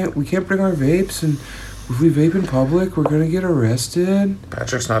 we can't bring our vapes, and if we vape in public, we're gonna get arrested.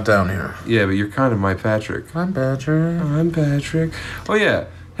 Patrick's not down here. Yeah, but you're kind of my Patrick. I'm Patrick. I'm Patrick. Oh yeah.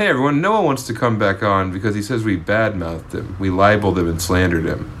 Hey everyone, Noah wants to come back on because he says we badmouthed him. We libeled him and slandered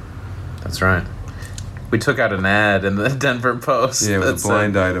him. That's right. We took out an ad in the Denver Post. Yeah, with a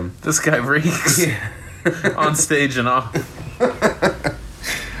blind item. This guy reeks. On stage and off.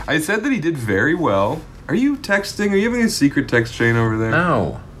 I said that he did very well. Are you texting? Are you having a secret text chain over there?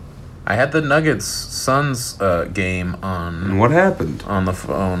 No. I had the Nuggets Suns game on. And what happened? On the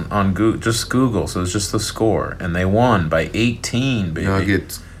phone, on just Google, so it was just the score. And they won by 18, baby.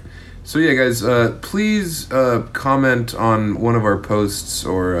 Nuggets. So yeah, guys, please comment on one of our posts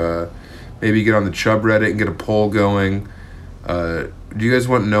or maybe get on the Chubb Reddit and get a poll going. Do you guys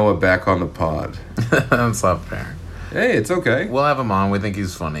want Noah back on the pod? That's not fair. Hey, it's okay. We'll have him on. We think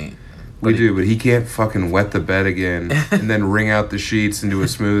he's funny. We do, but he can't fucking wet the bed again and then wring out the sheets into a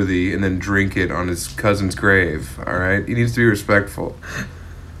smoothie and then drink it on his cousin's grave, all right? He needs to be respectful.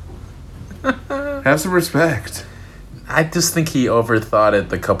 Have some respect. I just think he overthought it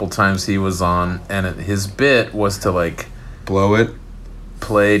the couple times he was on, and his bit was to, like... Blow it.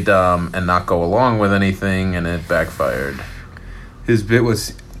 Play dumb and not go along with anything, and it backfired. His bit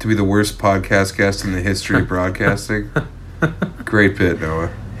was to be the worst podcast guest in the history of broadcasting. Great bit,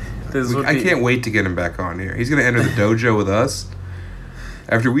 Noah. I can't wait to get him back on here. He's going to enter the dojo with us.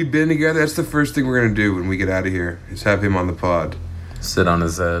 After we've been together, that's the first thing we're going to do when we get out of here, is have him on the pod. Sit on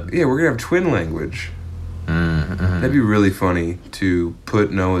his head. Yeah, we're going to have twin language. Mm-hmm. That'd be really funny to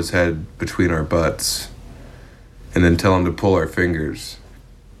put Noah's head between our butts and then tell him to pull our fingers.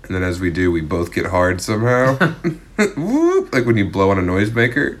 And then as we do, we both get hard somehow. Whoop, like when you blow on a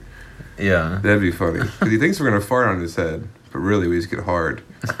noisemaker. Yeah. That'd be funny. Because he thinks we're going to fart on his head, but really we just get hard.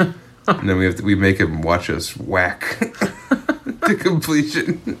 And then we make him watch us whack to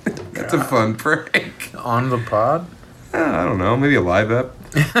completion. That's a fun prank. On the pod? I don't know. Maybe a live ep.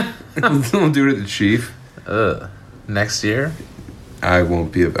 We'll do it at the Chief. Next year? I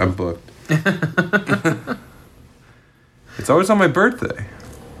won't be. I'm booked. It's always on my birthday.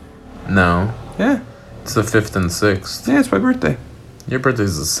 No. Yeah. It's the 5th and 6th. Yeah, it's my birthday. Your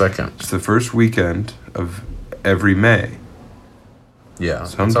birthday's the 2nd. It's the first weekend of every May. Yeah.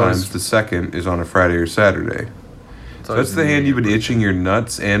 Sometimes the 2nd is on a Friday or Saturday. So that's the hand you've been itching your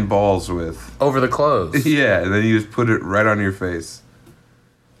nuts and balls with. Over the clothes. Yeah, and then you just put it right on your face.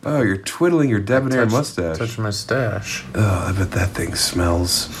 Oh, you're twiddling your debonair mustache. Touch my stash. Oh, I bet that thing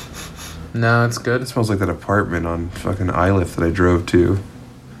smells. No, it's good. It smells like that apartment on fucking Iliff that I drove to.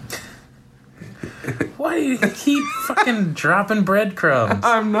 Why do you keep fucking dropping breadcrumbs?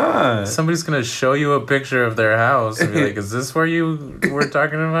 I'm not. Somebody's gonna show you a picture of their house and be like, "Is this where you were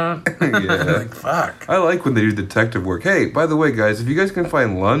talking about?" Yeah. Like, fuck. I like when they do detective work. Hey, by the way, guys, if you guys can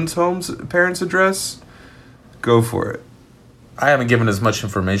find Lund's home's parents' address, go for it. I haven't given as much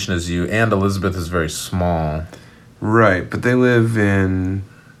information as you, and Elizabeth is very small. Right, but they live in...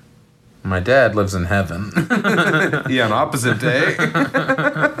 My dad lives in heaven. Yeah, on opposite day.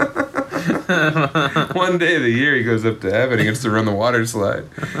 One day of the year he goes up to heaven. He gets to run the water slide.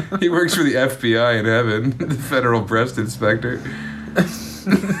 He works for the FBI in heaven, the federal breast inspector.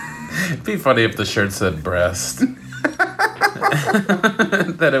 It'd be funny if the shirt said breast.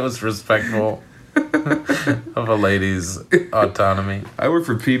 That it was respectful of a lady's autonomy. I work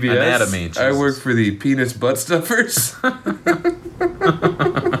for PBS. Anatomy. Jesus. I work for the penis butt stuffers.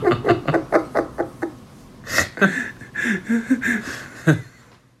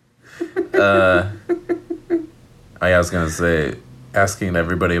 I was gonna say, asking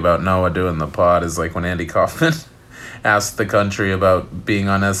everybody about Noah doing the pod is like when Andy Kaufman asked the country about being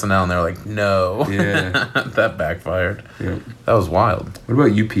on SNL, and they're like, "No." Yeah, that backfired. Yeah. That was wild. What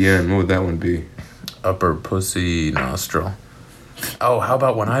about UPN? What would that one be? Upper pussy nostril. Oh, how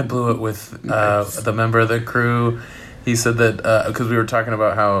about when I blew it with the member of the crew? He said that because we were talking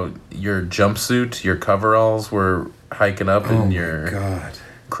about how your jumpsuit, your coveralls were hiking up in your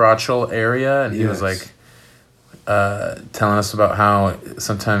crotchal area, and he was like telling us about how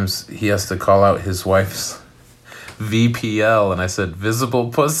sometimes he has to call out his wife's VPL, and I said,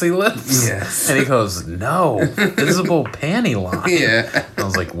 visible pussy lips? Yes. And he goes, no, visible panty line. Yeah. And I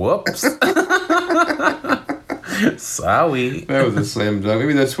was like, whoops. Sorry. That was a slam dunk.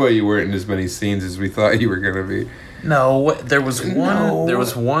 Maybe that's why you weren't in as many scenes as we thought you were going to be. No, there was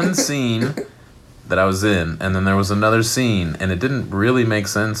one scene that I was in, and then there was another scene, and it didn't really make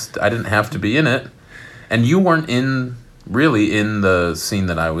sense. I didn't have to be in it, And you weren't really in the scene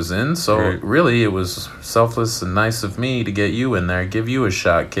that I was in, so really it was selfless and nice of me to get you in there, give you a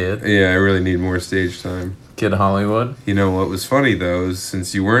shot, kid. Yeah, I really need more stage time. Kid Hollywood. You know what was funny though is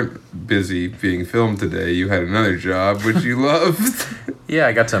since you weren't busy being filmed today, you had another job which you loved. Yeah,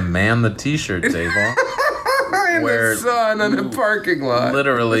 I got to man the t-shirt table. In the sun on a parking lot.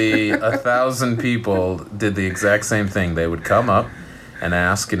 Literally 1,000 people did the exact same thing. They would come up and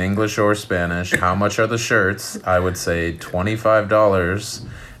ask in English or Spanish, how much are the shirts? I would say $25.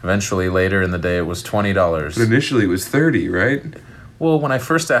 Eventually, later in the day, it was $20. But initially, it was 30, right? Well, when I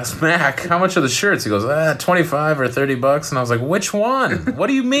first asked Mac, how much are the shirts? He goes, 25 or $30. And I was like, which one? What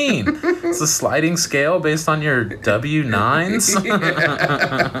do you mean? It's a sliding scale based on your W-9s?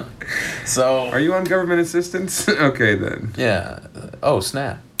 Yeah. So... Are you on government assistance? Okay, then. Yeah. Oh,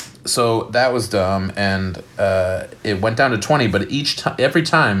 snap. So that was dumb, and it went down to 20. But every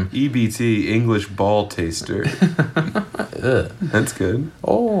time, EBT, English Ball Taster. That's good.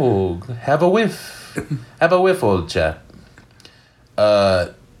 Oh, have a whiff, have a whiff, old chap.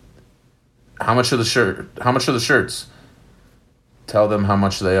 How much are the shirts? Tell them how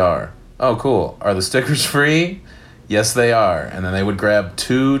much they are. Oh, cool. Are the stickers free? Yes, they are. And then they would grab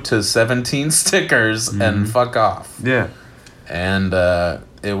 2 to 17 stickers and fuck off. Yeah. And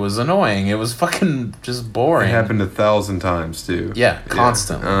it was annoying. It was fucking just boring. It happened 1,000 times, too. Yeah,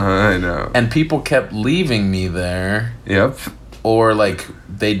 constantly. Yeah. I know. And people kept leaving me there. Yep. Or, like,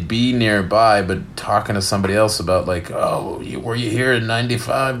 they'd be nearby, but talking to somebody else about, like, oh, were you here in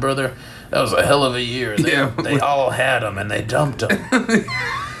 95, brother? That was a hell of a year. They all had them, and they dumped them.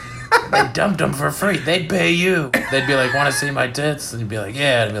 They dumped them for free. They'd pay you. They'd be like, want to see my tits? And you'd be like,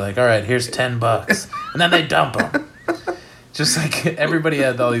 yeah. And I'd be like, all right, here's $10. And then they dump them. Just like everybody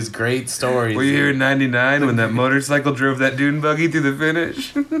had all these great stories. Were you here in 99 when that motorcycle drove that dune buggy through the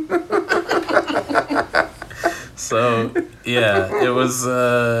finish? So, yeah, it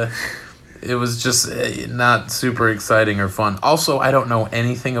was just not super exciting or fun. Also, I don't know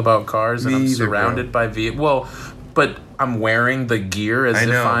anything about cars, and I'm surrounded by vehicles. Well, but I'm wearing the gear as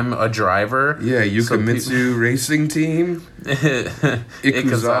if I'm a driver. Yeah, Yukamitsu Racing Team.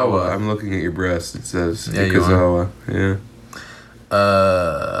 Ikuzawa. I'm looking at your breast. It says Ikuzawa. Yeah.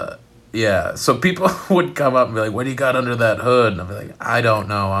 Yeah, so people would come up and be like, what do you got under that hood? And I'd be like, I don't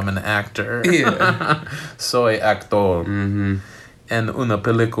know, I'm an actor. Yeah. Soy actor. Mm-hmm. And una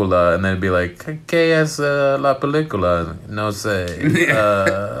película. And they'd be like, ¿qué es la película? No sé.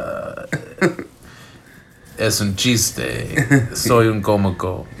 Es un chiste. Soy un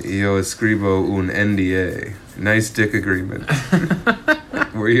cómico. Yo escribo un NDA. Nice dick agreement.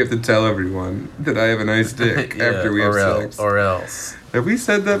 Where you have to tell everyone that I have a nice dick after we have sex. Or else. Have we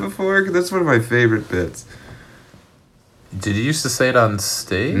said that before? 'Cause that's one of my favorite bits. Did you used to say it on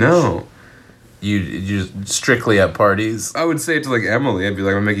stage? No. You strictly at parties? I would say it to like Emily. I'd be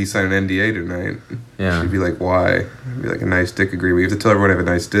like, I'm making you sign an NDA tonight. Yeah. She'd be like, why? I'd be like, a nice dick agreement. You have to tell everyone I have a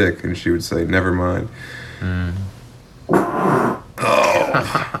nice dick. And she would say, never mind. Oh.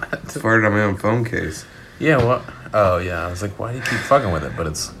 Farted on my own phone case. Yeah, what? Oh, yeah. I was like, why do you keep fucking with it? But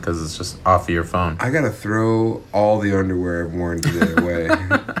it's because it's just off of your phone. I gotta throw all the underwear I've worn today away.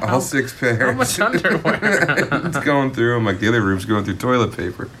 All 6 pairs. How much underwear? It's going through them like the other room's going through toilet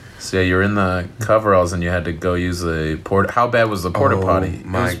paper. So yeah, you were in the coveralls and you had to go use a How bad was the porta potty?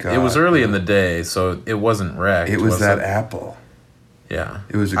 My God. It was early in the day, so it wasn't wrecked. It was that apple. Yeah.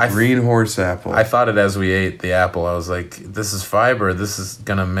 It was a green horse apple. I thought it as we ate the apple. I was like, this is fiber. This is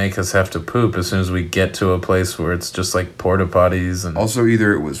going to make us have to poop as soon as we get to a place where it's just like porta potties. And also,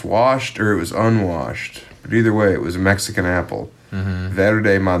 either it was washed or it was unwashed. But either way, it was a Mexican apple. Mm-hmm.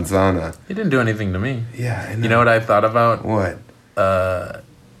 Verde manzana. It didn't do anything to me. Yeah, I know. You know what I thought about? What?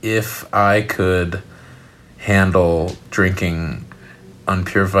 If I could handle drinking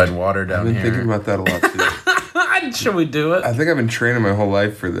unpurified water down here. I've been thinking about that a lot, too. Should we do it? I think I've been training my whole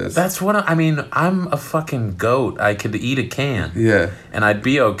life for this. That's what I'm a fucking goat. I could eat a can. Yeah. And I'd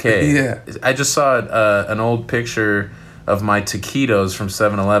be okay. Yeah. I just saw an old picture of my taquitos from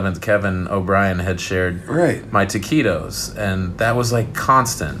 7-Eleven. Kevin O'Brien had shared my taquitos, and that was like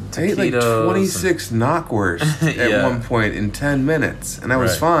constant. Taquitos. I ate like 26 knockwurst at one point in 10 minutes, and I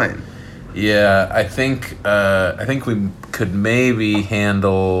was fine. Yeah, I think we could maybe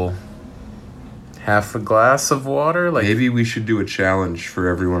handle half a glass of water. Like maybe we should do a challenge for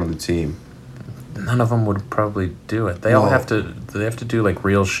everyone on the team. None of them would probably do it. They all have to. They have to do like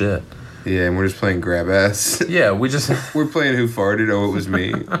real shit. Yeah, and we're just playing grab ass. Yeah, we're playing who farted. Oh, it was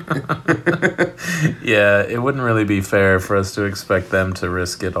me. Yeah, it wouldn't really be fair for us to expect them to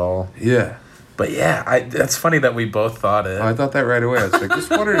risk it all. Yeah. But yeah, that's funny that we both thought it. I thought that right away. I was like, this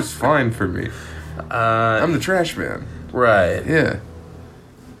water is fine for me. I'm the trash man. Right. Yeah.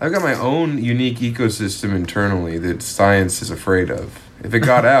 I've got my own unique ecosystem internally that science is afraid of. If it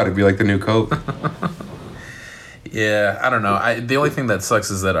got out, it'd be like the new COVID. Yeah, I don't know. The only thing that sucks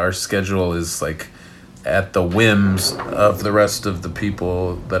is that our schedule is like at the whims of the rest of the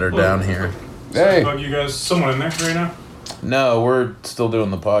people that are down here. Hey. Bug you guys, someone in there right now? No, we're still doing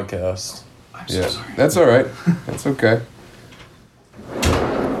the podcast. I'm so sorry. That's all right. That's okay.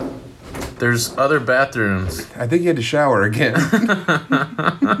 There's other bathrooms. I think you had to shower again.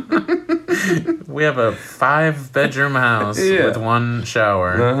 We have a 5-bedroom house with one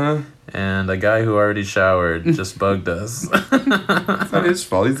shower. Uh-huh. And a guy who already showered just bugged us. It's not his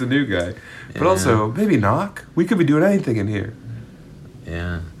fault. He's the new guy. But also, maybe knock. We could be doing anything in here.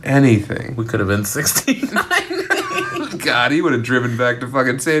 Yeah. Anything. We could have been 69. God, he would have driven back to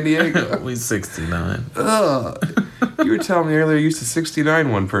fucking San Diego. We 69. Ugh. You were telling me earlier you used to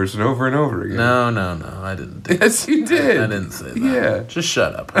 69 one person over and over again. No, I didn't do Yes, you did. I didn't say that. Yeah. Just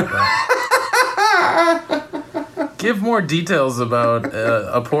shut up. Give more details about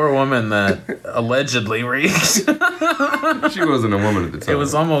a poor woman that allegedly reeked. She wasn't a woman at the time. It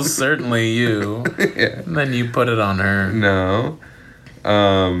was almost certainly you. Yeah. And then you put it on her. No.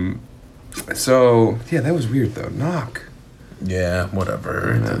 So, yeah, that was weird, though. Knock. Yeah,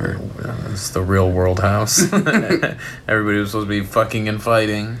 whatever. It's the real world house. Everybody was supposed to be fucking and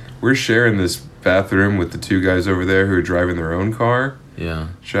fighting. We're sharing this bathroom with the two guys over there who are driving their own car. Yeah.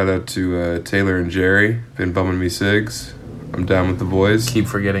 Shout out to Taylor and Jerry. Been bumming me cigs. I'm down with the boys. Keep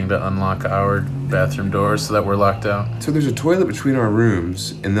forgetting to unlock our bathroom doors so that we're locked out. So there's a toilet between our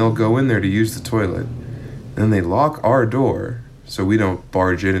rooms, and they'll go in there to use the toilet. Then they lock our door so we don't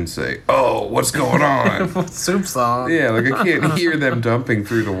barge in and say, "Oh, what's going on?" Soup song. Yeah, like I can't hear them dumping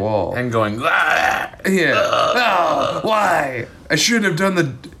through the wall. And going, ah! Yeah. Oh, why? I shouldn't have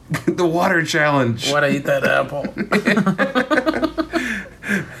done the water challenge. Why'd I eat that apple?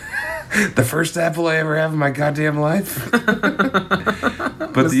 The first apple I ever have in my goddamn life.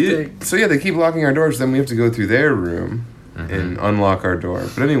 But so yeah, they keep locking our doors. Then we have to go through their room and unlock our door.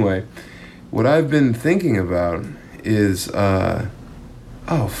 But anyway, what I've been thinking about is, oh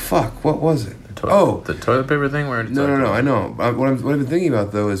fuck, what was it? The toilet paper thing. No. I know. What I've been thinking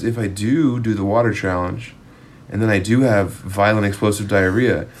about though is if I do the water challenge, and then I do have violent explosive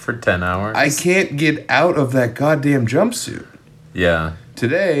diarrhea for 10 hours, I can't get out of that goddamn jumpsuit. Yeah.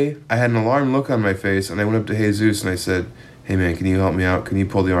 Today, I had an alarmed look on my face, and I went up to Jesus and I said, "Hey man, can you help me out? Can you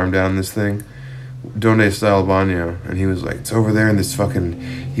pull the arm down this thing? Donde está el baño?" And he was like, "It's over there in this fucking..."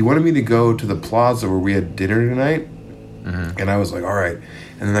 He wanted me to go to the plaza where we had dinner tonight, and I was like, all right.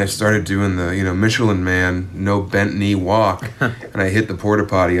 And then I started doing the, Michelin Man, no bent knee walk, and I hit the porta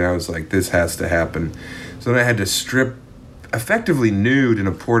potty, and I was like, this has to happen. So then I had to strip effectively nude in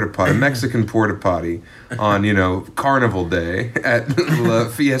a porta potty, Mexican porta potty, on Carnival Day at La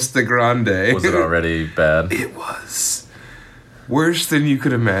Fiesta Grande. Was it already bad? It was worse than you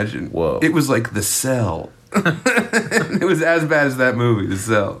could imagine. Whoa! It was like The Cell. It was as bad as that movie, The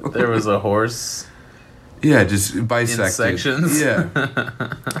Cell. There was a horse. Yeah, just bisected. In sections. Yeah.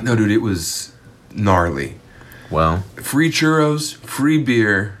 No, dude, it was gnarly. Well, free churros, free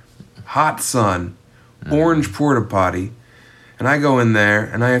beer, hot sun, orange porta potty. And I go in there,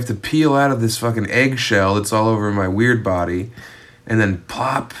 and I have to peel out of this fucking eggshell that's all over my weird body, and then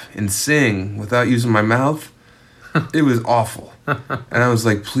pop and sing without using my mouth. It was awful. And I was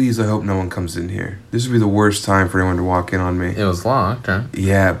like, please, I hope no one comes in here. This would be the worst time for anyone to walk in on me. It was locked, huh?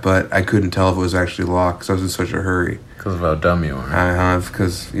 Yeah, but I couldn't tell if it was actually locked because I was in such a hurry. Because of how dumb you are.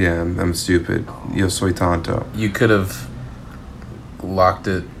 Because, I'm stupid. Yo soy tonto. You could have locked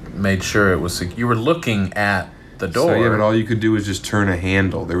it, made sure it was... You were looking at the door. So, yeah, but all you could do was just turn a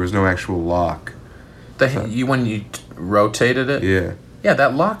handle. There was no actual lock. When you rotated it? Yeah. Yeah,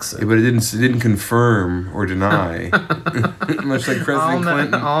 that locks it. Yeah, but it didn't confirm or deny. Much like President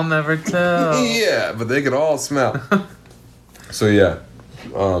Clinton. I'll never tell. Yeah, but they could all smell. So yeah,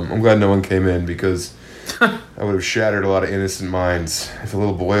 I'm glad no one came in because I would have shattered a lot of innocent minds. If a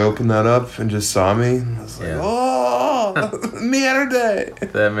little boy opened that up and just saw me, I was like, oh, merde.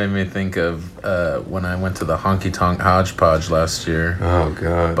 That made me think of when I went to the Honky Tonk Hodgepodge last year. Oh,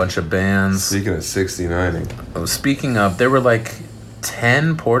 God. A bunch of bands. Speaking of 69ing. Speaking of, there were like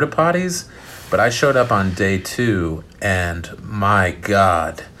 10 porta potties, but I showed up on day 2, and my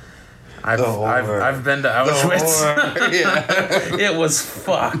God, I've been to Auschwitz. Yeah. It was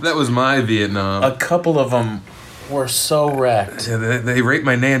fucked. That was my Vietnam. A couple of them were so wrecked. Yeah, they raped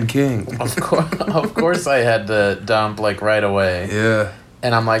my Nan King. Of course, I had to dump like right away. Yeah.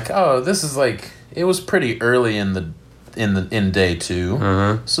 And I'm like, oh, this is like, it was pretty early in day 2.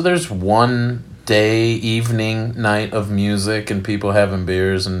 Uh-huh. So there's one evening night of music and people having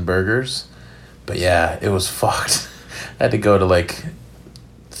beers and burgers. But yeah, it was fucked. I had to go to like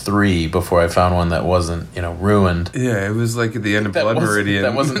 3 before I found one that wasn't, ruined. Yeah, it was like at the end of Blood Meridian.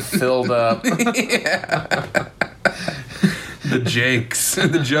 That wasn't filled up. Yeah. The Jakes.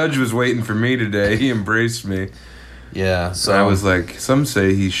 The judge was waiting for me today. He embraced me. Yeah, so I was like, some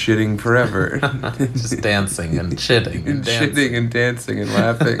say he's shitting forever. just dancing and shitting and shitting and dancing and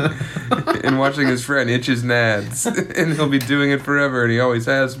laughing and watching his friend itch his nads. And he'll be doing it forever, and he always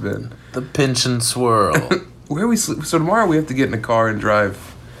has been. The pinch and swirl. Where we sleep? So tomorrow we have to get in a car and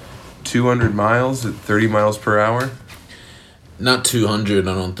drive 200 miles at 30 miles per hour. Not 200,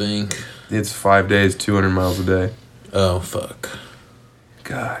 I don't think. It's 5 days, 200 miles a day. Oh, fuck.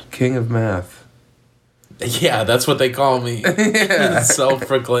 God, king of math. Yeah, that's what they call me. Yeah.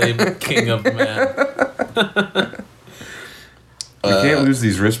 Self-proclaimed king of math. We can't lose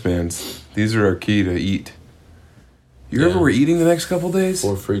these wristbands. These are our key to eat. You remember we're eating the next couple days?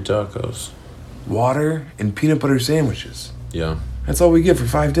 4 free tacos. Water and peanut butter sandwiches. Yeah. That's all we get for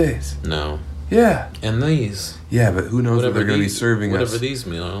 5 days. No. Yeah. And these. Yeah, but who knows what they're going to be serving us. Whatever these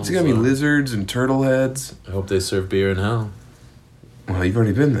meals. It's going to be lizards and turtle heads. I hope they serve beer in hell. Well, you've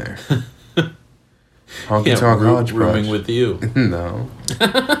already been there. Honky Tonk College rooming with you. No.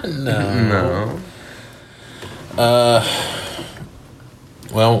 No.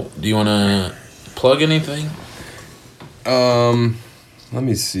 Well, do you want to plug anything? Let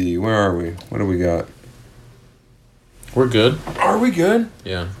me see. Where are we? What do we got? We're good. Are we good?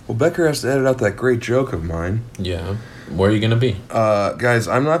 Yeah. Well, Becker has to edit out that great joke of mine. Yeah. Where are you going to be? Guys,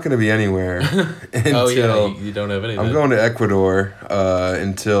 I'm not going to be anywhere until... Oh, yeah, you don't have anything. I'm going to Ecuador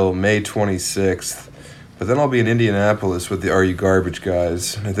until May 26th. But then I'll be in Indianapolis with the Are You Garbage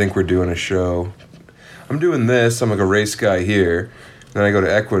guys. I think we're doing a show. I'm doing this. I'm like a race guy here. Then I go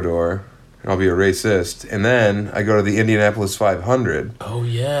to Ecuador, and I'll be a racist. And then I go to the Indianapolis 500. Oh,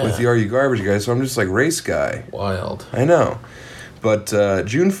 yeah. With the Are You Garbage guys. So I'm just like race guy. Wild. I know. But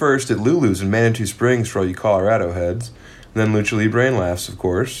June 1st at Lulu's in Manitou Springs for all you Colorado heads. And then Lucha Libre and Laughs, of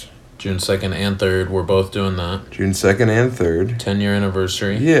course. June 2nd and 3rd, we're both doing that. June 2nd and 3rd. 10-year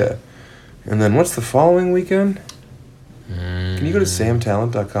anniversary. Yeah. And then what's the following weekend? Can you go to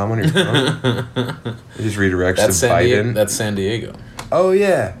samtalent.com on your phone? It just redirects to Biden. That's San Diego. Oh,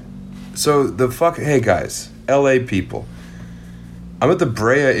 yeah. So hey guys, LA people. I'm at the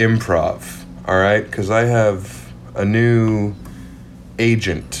Brea Improv, all right? Because I have a new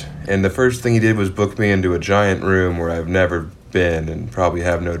agent. And the first thing he did was book me into a giant room where I've never been and probably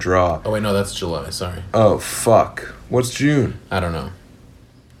have no draw. Oh, wait, no, that's July, sorry. Oh, fuck. What's June? I don't know.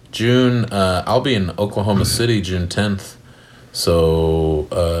 June, I'll be in Oklahoma City June 10th. So,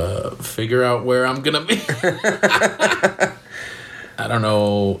 figure out where I'm going to be. I don't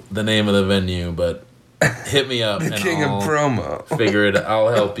know the name of the venue, but hit me up. The king of promo. Figure it. I'll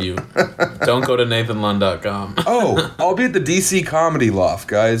help you. Don't go to nathanlund.com. Oh, I'll be at the DC Comedy Loft,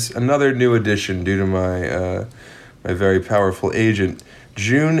 guys. Another new addition due to my my very powerful agent.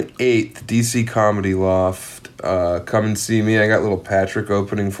 June 8th, DC Comedy Loft. Come and see me. I got little Patrick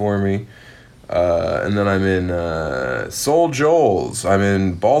opening for me. And then I'm in Soul Joel's. I'm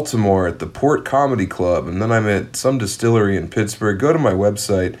in Baltimore at the Port Comedy Club. And then I'm at some distillery in Pittsburgh. Go to my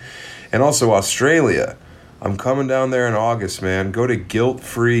website. And also Australia. I'm coming down there in August, man. Go to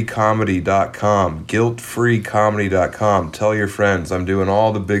guiltfreecomedy.com. Guiltfreecomedy.com. Tell your friends. I'm doing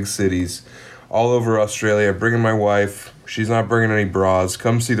all the big cities all over Australia. I'm bringing my wife. She's not bringing any bras.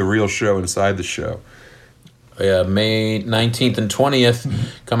 Come see the real show inside the show. Yeah, May 19th and 20th,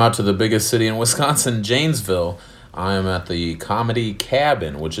 come out to the biggest city in Wisconsin, Janesville. I am at the Comedy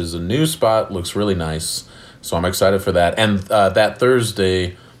Cabin, which is a new spot, looks really nice. So I'm excited for that. And that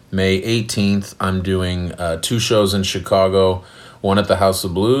Thursday, May 18th, I'm doing 2 shows in Chicago, one at the House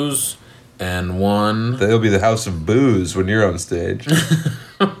of Blues and one... That'll be the House of Booze when you're on stage.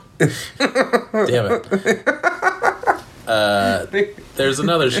 Damn it. There's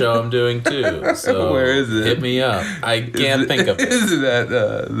another show I'm doing too. So where is it? Hit me up. I can't think of it. Is it at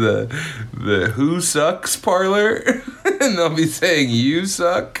the Who Sucks parlor? And they'll be saying you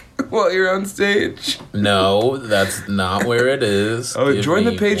suck while you're on stage? No, that's not where it is. Oh, join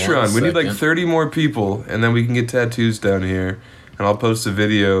the Patreon. We need like 30 more people, and then we can get tattoos down here. And I'll post a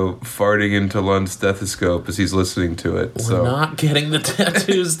video farting into Lund's stethoscope as he's listening to it. We're not getting the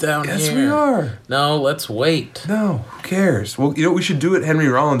tattoos down yes, here. Yes, we are. No, let's wait. No, who cares? Well, you know, we should do it Henry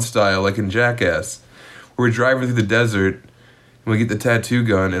Rollins style, like in Jackass, where we're driving through the desert, and we get the tattoo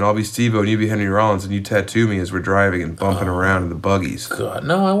gun, and I'll be Steve-O, and you be Henry Rollins, and you tattoo me as we're driving and bumping around in the buggies. God,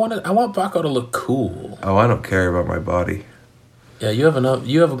 no, I want Baco to look cool. Oh, I don't care about my body. Yeah, you have enough.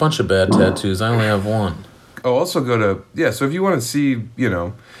 You have a bunch of bad tattoos. I only have one. Oh, also go to, so if you want to see,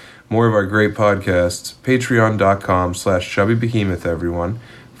 more of our great podcasts, patreon.com/chubbybehemoth, everyone.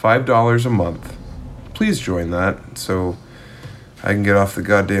 $5 a month. Please join that so I can get off the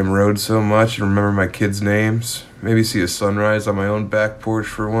goddamn road so much and remember my kids' names. Maybe see a sunrise on my own back porch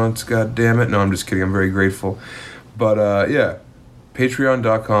for once, god damn it. No, I'm just kidding. I'm very grateful. But,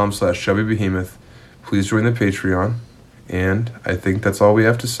 patreon.com/chubbybehemoth. Please join the Patreon. And I think that's all we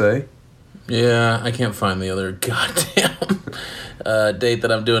have to say. Yeah, I can't find the other goddamn date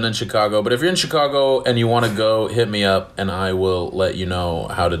that I'm doing in Chicago. But if you're in Chicago and you want to go, hit me up and I will let you know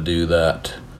how to do that.